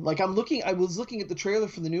reason. Like I was looking at the trailer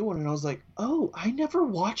for the new one and I was like, "Oh, I never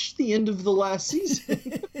watched the end of the last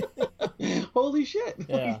season." Holy shit.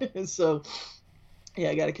 Yeah. So, yeah,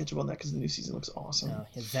 I got to catch up on that cuz the new season looks awesome.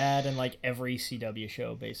 Yeah, that and like every CW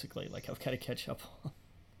show basically. Like I've got to catch up on.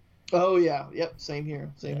 Oh yeah, yep, same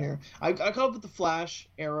here. I caught up with the Flash,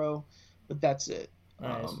 Arrow, but that's it.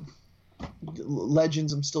 Nice.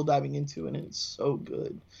 Legends I'm still diving into and it's so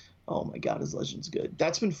good. Oh my god, his Legends good.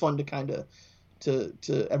 That's been fun to kind of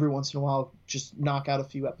to every once in a while just knock out a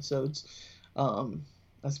few episodes.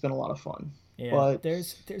 That's been a lot of fun. Yeah, but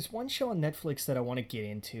there's one show on Netflix that I want to get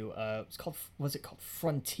into. Was it called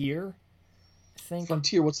Frontier? I think.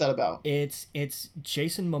 Frontier, what's that about? It's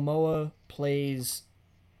Jason Momoa plays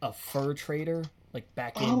a fur trader, like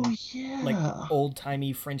back in like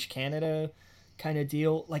old-timey French Canada kind of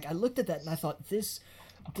deal. Like I looked at that and I thought this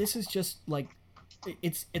is just like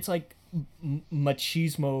it's like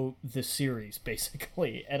Machismo the series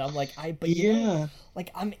basically, and I'm like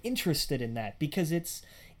I'm interested in that because it's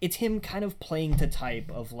him kind of playing the type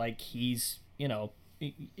of like he's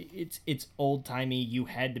it's old timey, you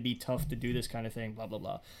had to be tough to do this kind of thing, blah blah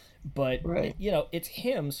blah, but it's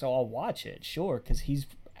him, so I'll watch it, sure, because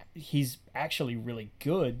he's actually really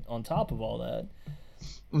good on top of all that.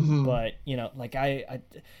 Mm-hmm. But like I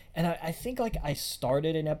think like I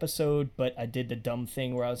started an episode, but I did the dumb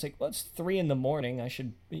thing where I was like, well, it's 3 a.m, I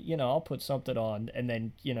should I'll put something on, and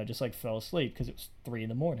then just like fell asleep because it was 3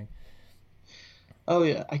 a.m. Oh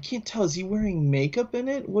yeah, I can't tell, is he wearing makeup in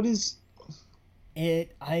it? What is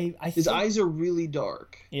it? His eyes are really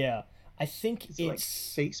dark. Yeah, I think it's like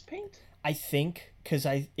face paint. I think because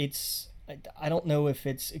I don't know if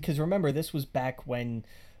it's because, remember, this was back when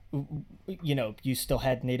you still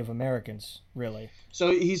had Native Americans, really.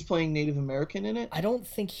 So he's playing Native American in it? I don't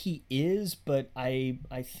think he is, but I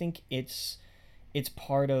think it's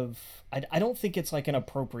part of. I don't think it's like an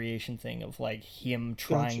appropriation thing of like him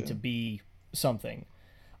trying to be something,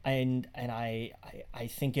 and I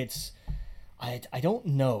think it's. I don't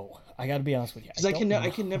know. I got to be honest with you. Because I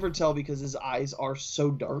can never tell because his eyes are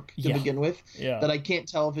so dark to begin with that I can't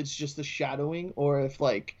tell if it's just the shadowing or if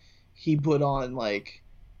like he put on like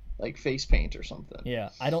face paint or something. Yeah,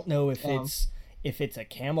 I don't know if it's a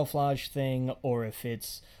camouflage thing or if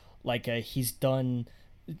it's like he's done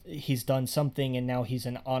something and now he's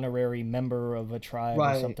an honorary member of a tribe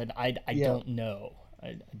or something. I don't know.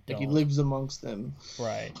 I don't. Like he lives amongst them.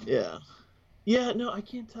 Right. Yeah. Yeah. No, I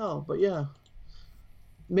can't tell, but yeah.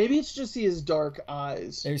 Maybe it's just he has dark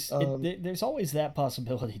eyes. There's always that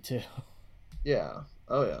possibility too. Yeah.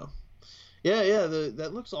 Oh yeah. Yeah.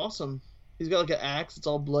 That looks awesome. He's got like an axe. It's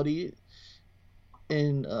all bloody.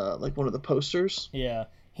 In like one of the posters. Yeah,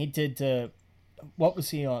 he did. What was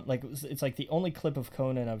he on? Like it's like the only clip of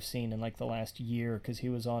Conan I've seen in like the last year because he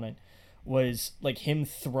was on it. Was like him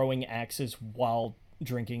throwing axes while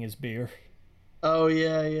drinking his beer. Oh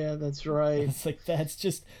yeah, that's right. It's like that's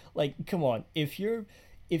just like, come on, if you're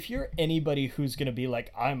anybody who's gonna be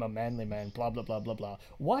like, I'm a manly man, blah blah blah blah blah,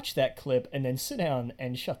 watch that clip and then sit down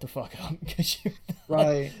and shut the fuck up because you're not,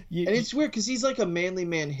 right. And it's weird because he's like a manly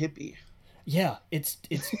man hippie. Yeah, it's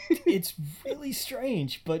really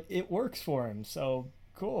strange, but it works for him. So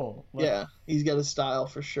cool. Like, yeah, he's got a style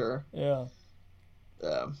for sure. Yeah.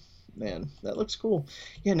 Man, that looks cool.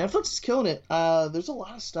 Yeah, Netflix is killing it. There's a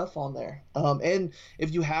lot of stuff on there. And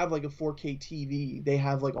if you have like a 4K TV, they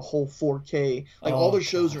have like a whole 4K. Like all their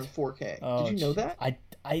shows are in 4K. Oh, did you know that?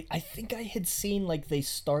 I think I had seen like they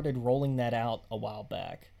started rolling that out a while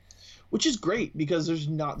back. Which is great because there's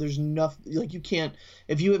nothing like you can't,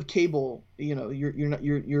 if you have cable,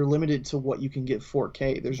 you're limited to what you can get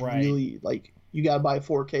 4K. There's really like you gotta buy a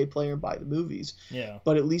 4K player and buy the movies. Yeah.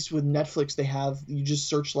 But at least with Netflix, you just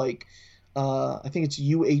search like, I think it's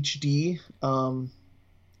UHD,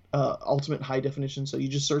 ultimate high definition. So you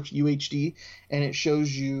just search UHD and it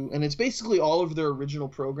shows you, and it's basically all of their original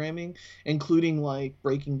programming, including like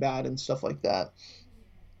Breaking Bad and stuff like that.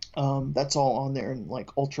 That's all on there in like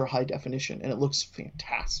ultra high definition, and it looks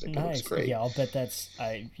fantastic. Nice. It looks great. Yeah, I'll bet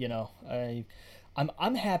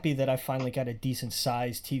I'm happy that I finally got a decent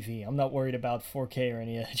sized TV. I'm not worried about 4K or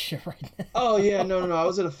any of that shit right now. Oh yeah, no. I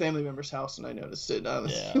was at a family member's house and I noticed it.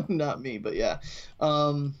 Not me, but yeah.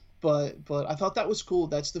 But I thought that was cool.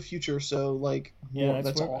 That's the future. So like, yeah,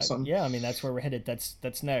 that's awesome. I mean, that's where we're headed.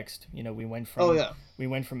 That's next. You know, we went from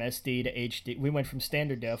SD to HD. We went from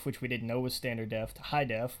standard def, which we didn't know was standard def, to high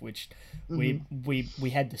def, which we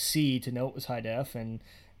had to see to know it was high def, and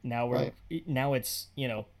now now it's, you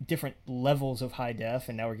know, different levels of high def,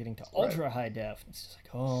 and now we're getting to ultra high def. It's just like,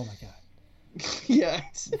 oh my god. Yeah.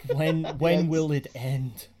 When will it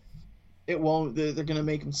end? It won't. They're gonna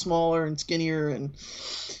make them smaller and skinnier, and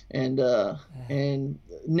now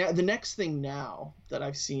the next thing now that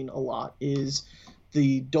I've seen a lot is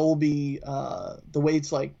the Dolby, the way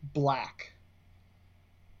it's like black,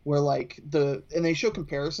 where like and they show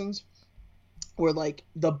comparisons where like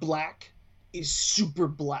the black is super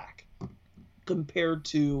black compared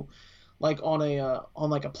to like on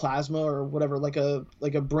like a plasma or whatever, like a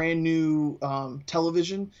brand new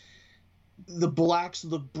television. The blacks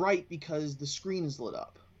look bright because the screen is lit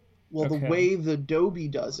up. Well, the way the Dolby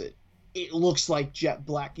does it, it looks like jet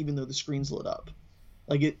black even though the screen's lit up.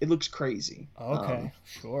 Like it looks crazy. Okay,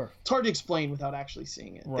 sure. It's hard to explain without actually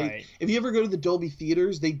seeing it. Right. If you ever go to the Dolby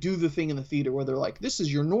theaters, they do the thing in the theater where they're like, this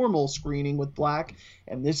is your normal screening with black,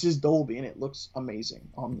 and this is Dolby, and it looks amazing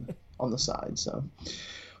on the side. So,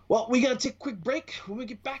 well, we got to take a quick break. When we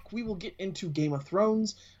get back, we will get into Game of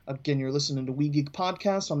Thrones. Again, you're listening to We Geek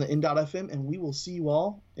Podcast on the N.FM, and we will see you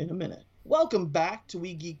all in a minute. Welcome back to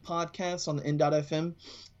We Geek Podcast on the N.FM.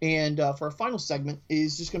 And for our final segment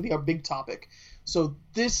is just going to be our big topic. So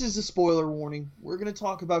this is a spoiler warning. We're going to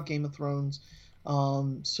talk about Game of Thrones.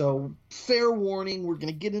 So fair warning, we're going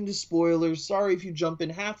to get into spoilers. Sorry if you jump in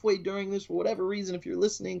halfway during this for whatever reason if you're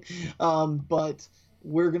listening. But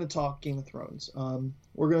we're going to talk Game of Thrones.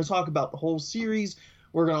 We're going to talk about the whole series.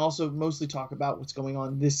 We're going to also mostly talk about what's going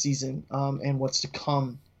on this season and what's to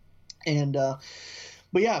come. And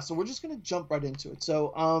but yeah, so we're just going to jump right into it.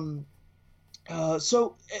 So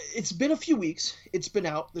so it's been a few weeks. It's been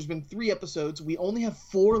out. There's been 3 episodes. We only have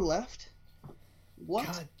 4 left. What?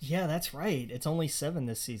 God, yeah, that's right. It's only 7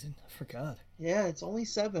 this season. I forgot. Yeah, it's only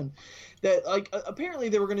 7. That like apparently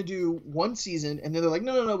they were going to do 1 season, and then they're like,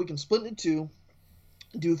 no, we can split it into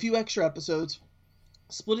 2, do a few extra episodes,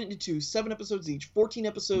 split it into 2, 7 episodes each, 14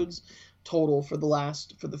 episodes total for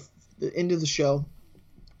the end of the show.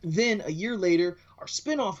 Then a year later, our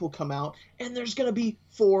spinoff will come out, and there's going to be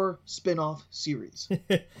 4 spinoff series.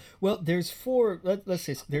 Well, there's 4. Let's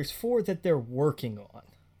say there's 4 that they're working on.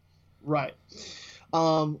 Right.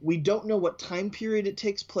 We don't know what time period it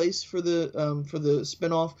takes place for the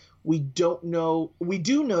spinoff. We don't know. We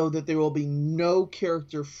do know that there will be no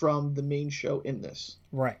character from the main show in this.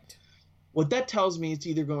 Right. What that tells me, it's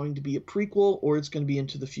either going to be a prequel or it's going to be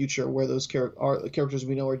into the future where those characters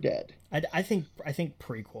we know are dead. I think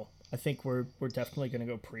prequel. I think we're definitely going to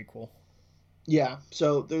go prequel. Yeah.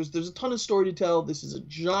 So there's a ton of story to tell. This is a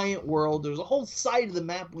giant world. There's a whole side of the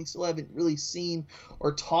map we still haven't really seen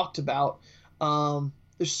or talked about.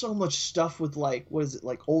 There's so much stuff with like, what is it,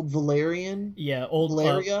 like old Valerian? Yeah, old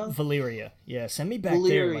Valeria. Valyria. Yeah, send me back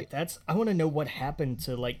there. Like I want to know what happened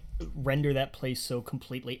to like render that place so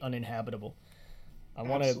completely uninhabitable. I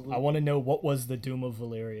want to know what was the doom of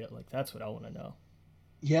Valyria. Like that's what I want to know.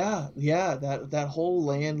 Yeah, that whole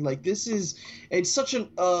land. Like it's such an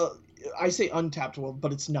I say untapped world,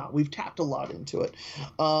 but it's not. We've tapped a lot into it,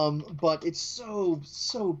 but it's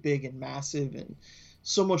so big and massive and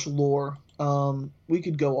so much lore. We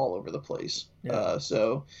could go all over the place. Yeah.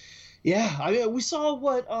 So yeah, I mean, we saw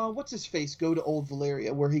what's his face go to old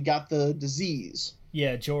Valyria where he got the disease.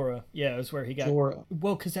 Yeah, Jorah. Yeah, it was where he got Jorah.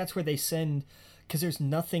 Well, because that's where they send. Because there's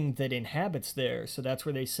nothing that inhabits there, so that's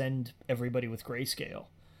where they send everybody with grayscale.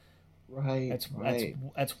 Right.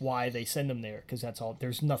 That's why they send them there, because that's all.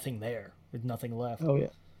 There's nothing there. There's nothing left. Oh yeah.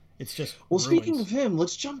 It's just ruins. Speaking of him,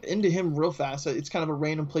 let's jump into him real fast. It's kind of a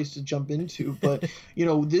random place to jump into, but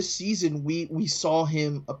this season we saw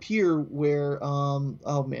him appear where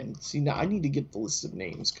oh man, see now I need to get the list of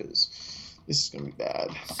names because this is gonna be bad.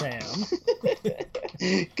 Sam.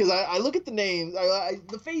 because I look at the names,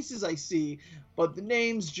 the faces I see, but the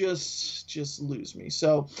names just lose me.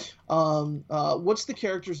 So, what's the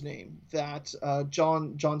character's name that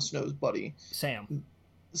Jon Snow's buddy? Sam.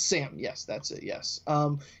 Sam, yes, that's it. Yes.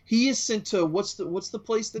 He is sent to what's the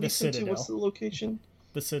place that he's sent to? What's the location?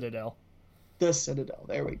 The Citadel. The Citadel.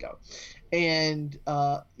 There we go. And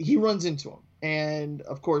he runs into him, and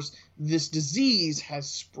of course, this disease has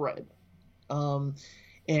spread.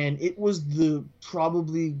 And it was the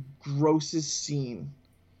probably grossest scene.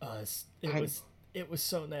 It was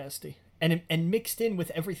so nasty, and mixed in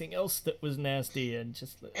with everything else that was nasty, and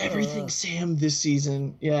just everything Sam this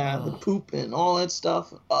season. Yeah, the poop and all that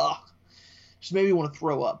stuff. Just made me want to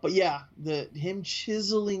throw up. But yeah, him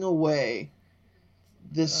chiseling away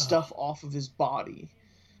this stuff off of his body,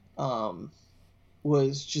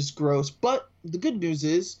 was just gross. But the good news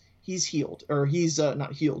is, he's healed, or he's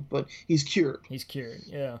not healed, but he's cured. He's cured,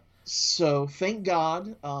 yeah. So thank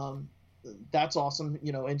God, that's awesome,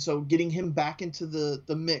 and so getting him back into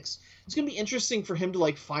the mix, it's gonna be interesting for him to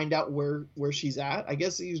like find out where she's at. I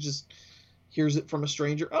guess he just hears it from a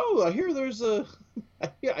stranger. Oh, I hear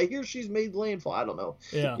I hear she's made landfall. I don't know.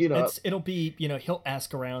 Yeah, it'll be, he'll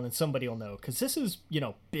ask around and somebody will know, because this is,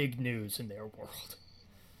 big news in their world.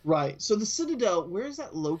 Right. So the Citadel, where is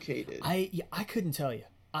that located? I couldn't tell you.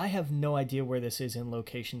 I have no idea where this is in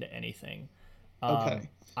location to anything. Okay.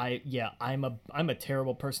 I'm a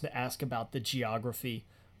terrible person to ask about the geography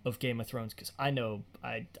of Game of Thrones, because I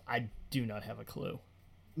do not have a clue.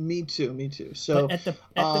 Me too. So but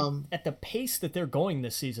at the pace that they're going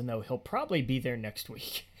this season, though, he'll probably be there next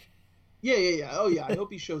week. Yeah. Oh yeah, I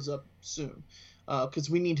hope he shows up soon, because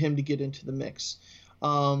we need him to get into the mix.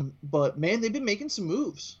 But man, they've been making some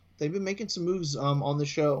moves. On the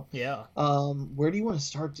show. Yeah. Where do you want to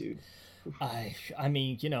start, dude? I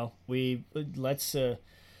mean, let's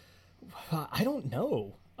I don't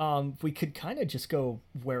know. We could kind of just go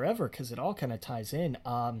wherever, because it all kind of ties in.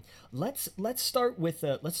 Let's start with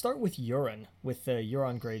Euron, with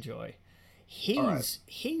Euron Greyjoy. He's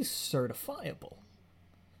certifiable.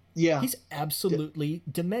 Yeah. He's absolutely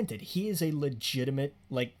demented. He is a legitimate,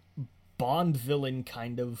 like, Bond villain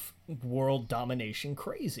kind of world domination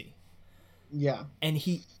crazy. Yeah. And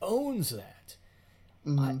he owns that.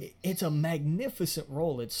 Mm-hmm. It's a magnificent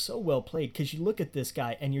role. It's so well played, because you look at this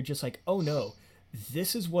guy and you're just like, oh no,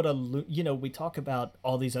 this is what we talk about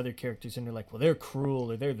all these other characters and they're like, well, they're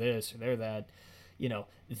cruel, or they're this, or they're that.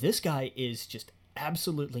 This guy is just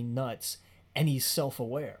absolutely nuts, and he's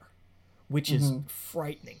self-aware, which is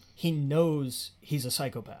frightening. He knows he's a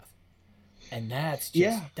psychopath. And that's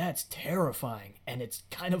terrifying, and it's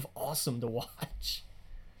kind of awesome to watch.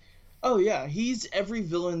 Oh yeah, he's every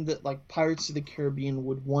villain that like Pirates of the Caribbean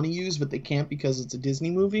would want to use, but they can't because it's a Disney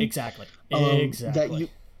movie. Exactly. That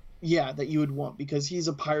you would want, because he's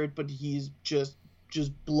a pirate, but he's just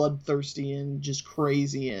bloodthirsty and just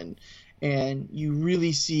crazy, and you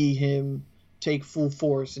really see him take full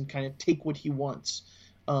force and kind of take what he wants.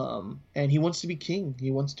 And he wants to be king.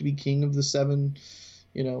 He wants to be king of the seven,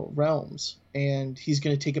 realms, and he's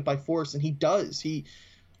going to take it by force, and he does.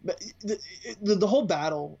 The whole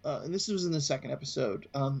battle, and this was in the second episode,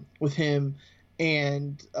 with him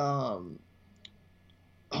and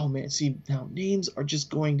oh man, see, now names are just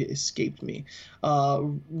going to escape me.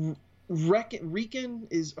 Reek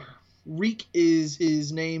is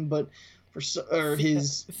his name, but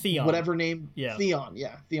his Theon, whatever name, yeah. Theon.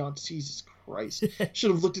 Jesus Christ, should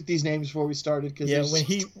have looked at these names before we started. Cause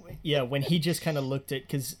when he just kind of looked at,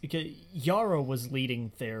 because Yara was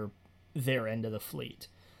leading their end of the fleet,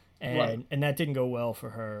 and that didn't go well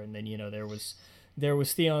for her. And then there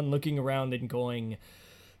was Theon looking around and going,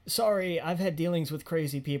 sorry, I've had dealings with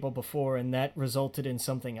crazy people before, and that resulted in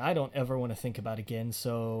something I don't ever want to think about again,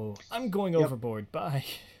 so I'm going overboard. Bye.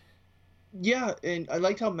 Yeah, and I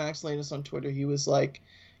liked how Max Landis on Twitter, he was like,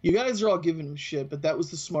 you guys are all giving him shit, but that was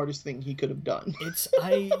the smartest thing he could have done.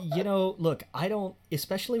 Look, I don't,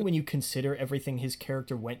 especially when you consider everything his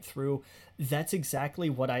character went through, that's exactly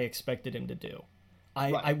what I expected him to do.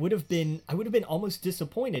 I would have been almost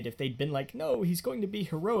disappointed if they'd been like, no, he's going to be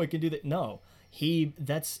heroic and do that. No.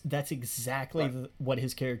 That's exactly what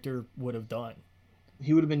his character would have done.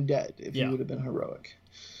 He would have been dead if he would have been heroic.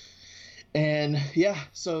 And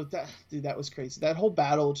so that was crazy. That whole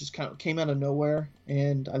battle just kind of came out of nowhere,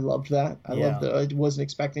 and I loved that. I loved that. I wasn't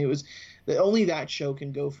expecting it. Was that only that show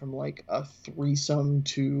can go from like a threesome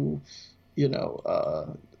to,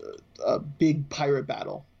 a big pirate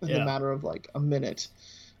battle in a matter of like a minute,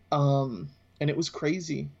 and it was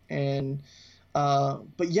crazy. And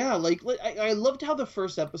but yeah, like I loved how the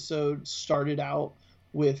first episode started out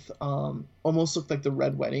with almost looked like the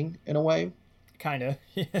Red Wedding in a way. kind of.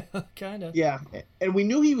 Yeah, kind of. Yeah, and we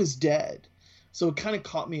knew he was dead, so it kind of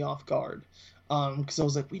caught me off guard. Because I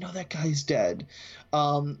was like, we know that guy's dead.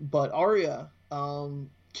 But Arya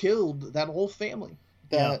killed that whole family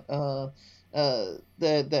that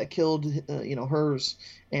that killed hers,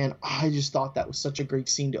 and I just thought that was such a great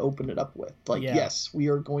scene to open it up with. Like, yes, we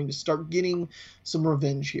are going to start getting some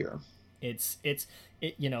revenge here. It's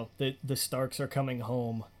the Starks are coming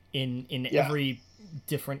home in every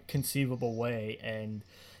different conceivable way, and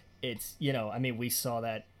it's I mean, we saw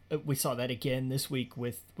that again this week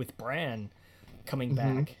with Bran coming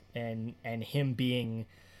back, and him being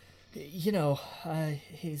he's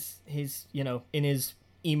in his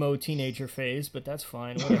emo teenager phase, but that's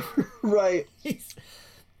fine, whatever. Right.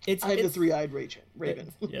 I have the three-eyed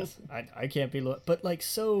raven. Yes, I can't be but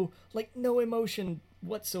no emotion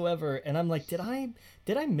whatsoever, and I'm like, did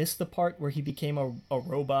I miss the part where he became a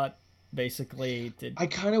robot? Basically, I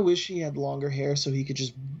kind of wish he had longer hair so he could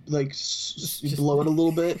just blow it a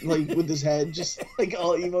little bit, like with his head, just like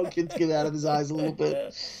all emo kids get out of his eyes a little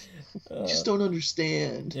bit. Just don't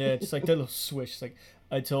understand. Yeah, it's like that little swish. It's like,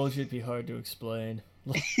 I told you it'd be hard to explain.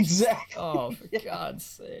 Exactly. Oh, for God's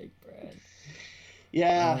sake, Brad.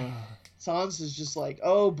 Yeah. Sansa's just like,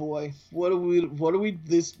 oh boy, what do we?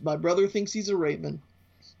 My brother thinks he's a Raven.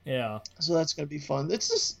 Yeah. So that's gonna be fun.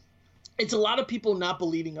 It's a lot of people not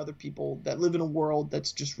believing other people that live in a world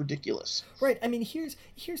that's just ridiculous. Right. I mean, here's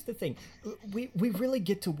the thing. We really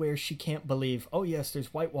get to where she can't believe, oh, yes,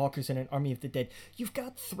 there's White Walkers in an army of the dead. You've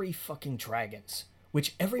got 3 fucking dragons,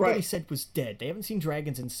 which everybody said was dead. They haven't seen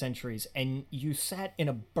dragons in centuries, and you sat in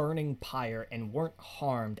a burning pyre and weren't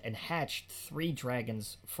harmed and hatched 3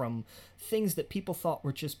 dragons from things that people thought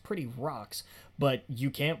were just pretty rocks. But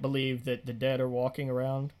you can't believe that the dead are walking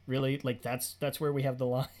around? Really? Like, that's where we have the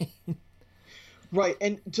line. Right,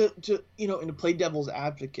 and to and to play devil's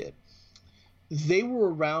advocate, they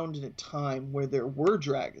were around in a time where there were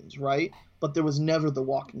dragons, right? But there was never the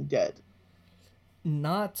Walking Dead.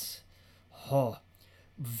 Not, I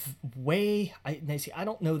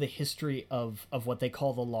don't know the history of what they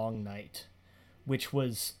call the Long Night, which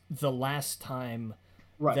was the last time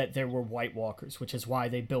that there were White Walkers, which is why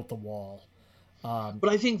they built the wall. But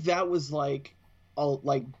I think that was like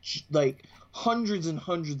hundreds and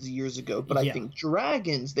hundreds of years ago. But I think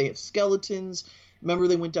dragons, they have skeletons. Remember,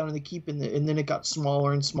 they went down in the keep, and then it got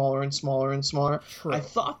smaller and smaller and smaller and smaller. True. I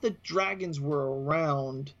thought that dragons were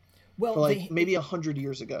around for maybe 100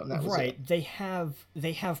 years ago, and that was it. They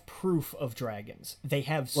have proof of dragons. They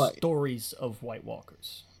have stories of White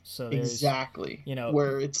Walkers. So exactly,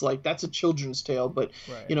 where it's like that's a children's tale, but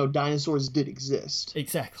dinosaurs did exist.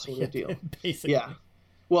 Exactly, sort of deal. Basically, yeah.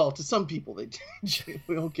 Well, to some people they did.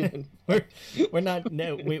 We don't get we're not.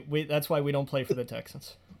 No, we. That's why we don't play for the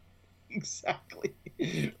Texans. Exactly.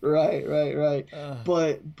 Right.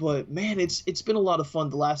 But man, it's been a lot of fun.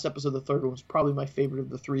 The last episode, the third one, was probably my favorite of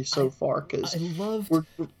the 3 so far because I loved.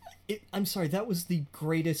 I'm sorry, that was the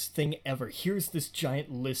greatest thing ever. Here's this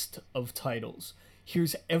giant list of titles.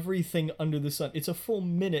 Here's everything under the sun. It's a full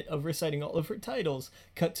minute of reciting all of her titles.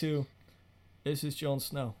 Cut to, this is Jon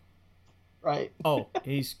Snow. Right. Oh,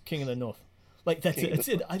 he's King of the North. Like, that's it. That's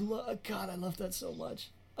it. I love that so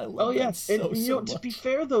much. I love that so much. To be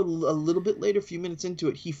fair, though, a little bit later, a few minutes into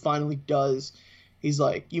it, he finally does. He's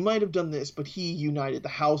like, you might have done this, but he united the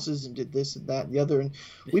houses and did this and that and the other. And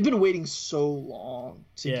we've been waiting so long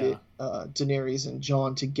to get Daenerys and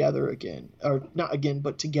Jon together again. Or not again,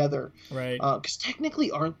 but together. Right. Because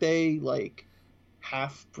technically, aren't they, like,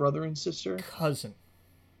 half brother and sister? Cousin.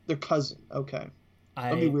 They're cousin. Okay.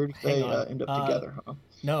 That'd be weird if they end up together, huh?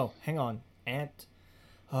 No, hang on. Aunt.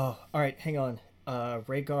 Oh, all right, hang on.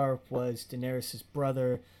 Rhaegar was Daenerys'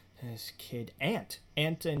 brother, his kid. Aunt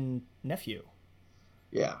and nephew.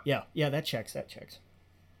 Yeah. Yeah, that checks.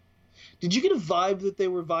 Did you get a vibe that they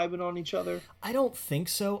were vibing on each other? I don't think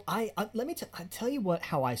so. Let me tell you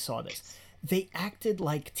how I saw this. They acted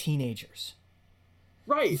like teenagers.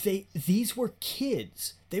 Right. These were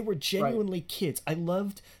kids. They were genuinely kids. I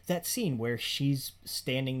loved that scene where she's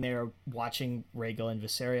standing there watching Rhaegal and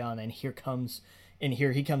Viserion, and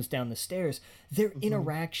here he comes down the stairs. Their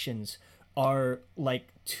interactions are like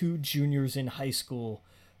 2 juniors in high school,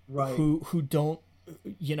 who don't,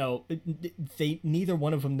 they neither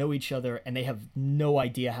one of them know each other, and they have no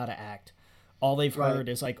idea how to act. All they've heard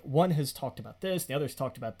is like one has talked about this, the other's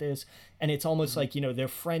talked about this, and it's almost like their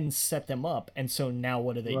friends set them up, and so now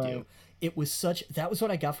what do they do? It was that was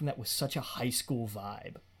what I got from that, was such a high school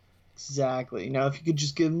vibe. Exactly. Now, if you could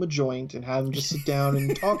just give them a joint and have them just sit down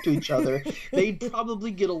and talk to each other, they'd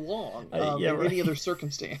probably get along in any other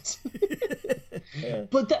circumstance.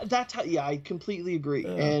 But that's how, yeah, I completely agree.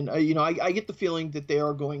 And you know, I get the feeling that they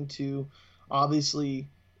are going to obviously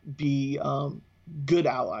be good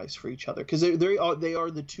allies for each other, because they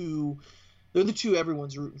are the two, they're the two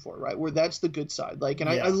everyone's rooting for, right? Where that's the good side. Like, and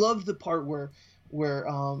I love the part where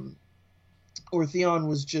or Theon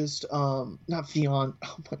was just not Theon,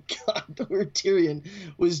 oh my god, where Tyrion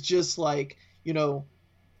was just like, you know,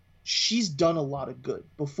 she's done a lot of good.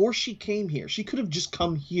 Before she came here, she could have just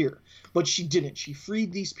come here, but she didn't. She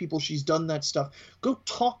freed these people. She's done that stuff. Go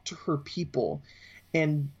talk to her people,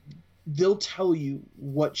 and they'll tell you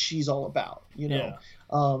what she's all about, you know.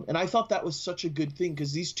 And I thought that was such a good thing,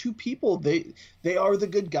 because these two people, they are the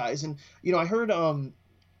good guys. And you know, I heard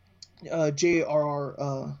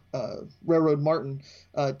J.R.R. Railroad Martin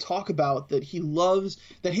talk about that he loves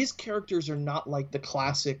that his characters are not like the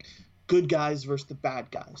classic good guys versus the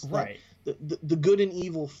bad guys. Right. The good and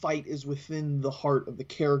evil fight is within the heart of the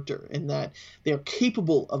character, and that they're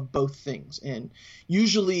capable of both things. And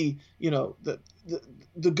usually, you know, the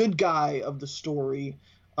good guy of the story,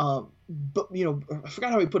 but you know, I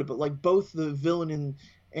forgot how he put it, but like both the villain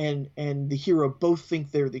and the hero both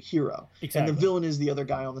think they're the hero. Exactly. And the villain is the other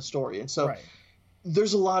guy on the story. And so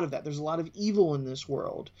there's a lot of that. There's a lot of evil in this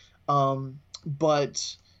world.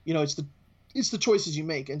 But you know, it's the choices you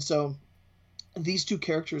make. And so these two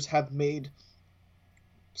characters have made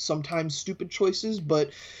sometimes stupid choices,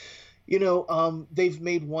 but you know, they've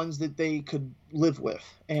made ones that they could live with.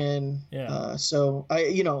 And so I,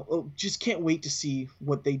 you know, just can't wait to see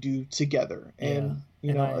what they do together. And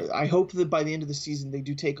you know, I hope that by the end of the season they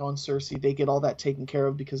do take on Cersei, they get all that taken care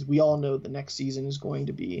of, because we all know the next season is going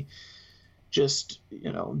to be just,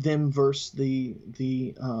 you know, them versus the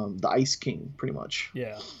Ice King, pretty much.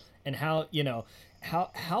 Yeah. And how, you know,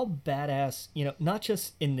 how badass, you know, not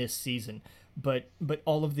just in this season, but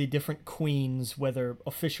all of the different queens, whether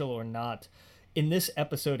official or not, in this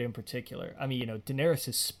episode in particular. I mean, you know,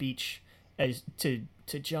 Daenerys' speech as to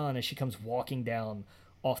Jon as she comes walking down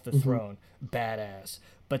off the throne, badass.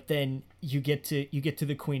 But then you get to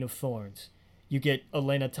the Queen of Thorns. You get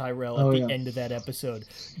Elena Tyrell at the end of that episode.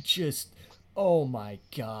 Just, oh my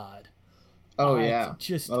god.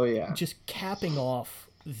 Just capping off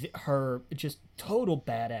her just total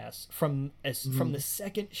badass from the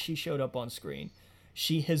second she showed up on screen.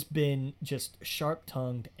 She has been just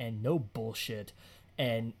sharp-tongued and no bullshit,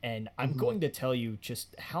 and I'm going to tell you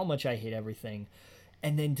just how much I hate everything,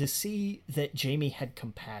 and then to see that Jaime had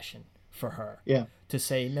compassion for her, to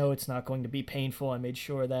say, no, it's not going to be painful, I made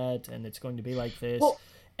sure of that, and it's going to be like this.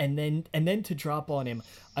 And then to drop on him,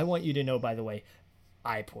 I want you to know, by the way,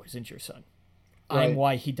 I poisoned your son. I'm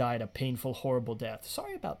why he died a painful, horrible death.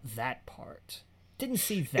 Sorry about that part. Didn't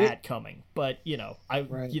see that coming. But, you know,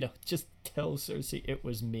 you know, just tell Cersei it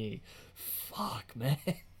was me. Fuck, man.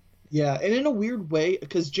 Yeah, and in a weird way,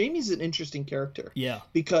 because Jaime's an interesting character. Yeah.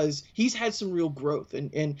 Because he's had some real growth,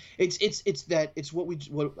 and it's what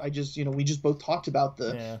I just, you know, we just both talked about,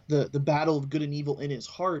 the battle of good and evil in his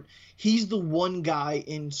heart. He's the one guy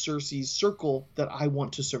in Cersei's circle that I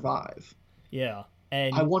want to survive. Yeah.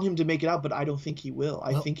 And I want him to make it out, but I don't think he will.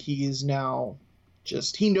 I think he is now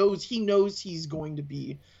just, he knows he's going to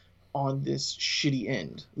be on this shitty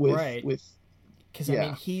end with because I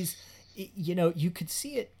mean, he's, you know, you could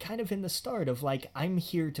see it kind of in the start of like, I'm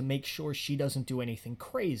here to make sure she doesn't do anything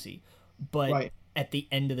crazy. But at the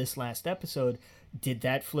end of this last episode, did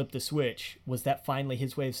that flip the switch? Was that finally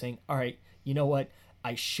his way of saying, all right, you know what?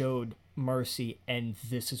 I showed mercy and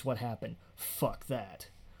this is what happened. Fuck that.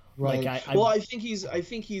 Right. Like I think he's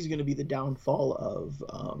going to be the downfall of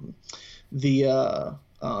oh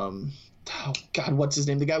god, what's his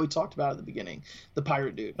name? The guy we talked about at the beginning, the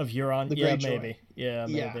pirate dude. Of Euron? Yeah, maybe. Yeah,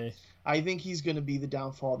 maybe. I think he's going to be the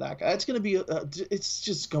downfall of that guy. It's going to be it's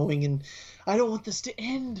just going, and I don't want this to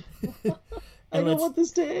end. I don't want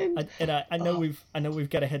this to end. I know we've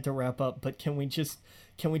got to head to wrap up, but can we just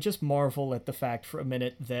marvel at the fact for a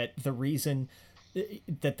minute that the reason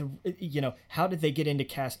that you know, how did they get into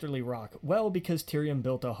Casterly Rock? Well, because Tyrion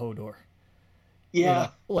built a Hodor. Yeah. You know,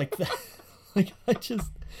 like that. Like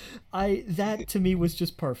that to me was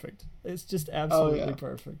just perfect. It's just absolutely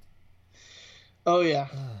perfect. Oh yeah.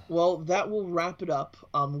 Well, that will wrap it up.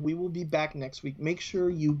 We will be back next week. Make sure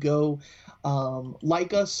you go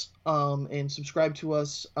like us and subscribe to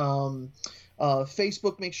us.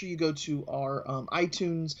 Facebook, make sure you go to our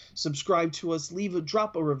iTunes, subscribe to us,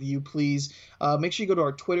 drop a review, please. Make sure you go to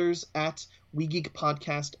our Twitters at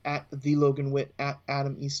WeGeekPodcast, at TheLoganWitt, at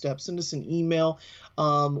Adam E. Stepp. Send us an email,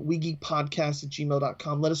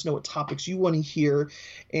 WeGeekPodcast@gmail.com. Let us know what topics you want to hear,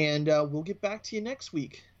 and we'll get back to you next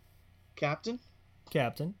week. Captain?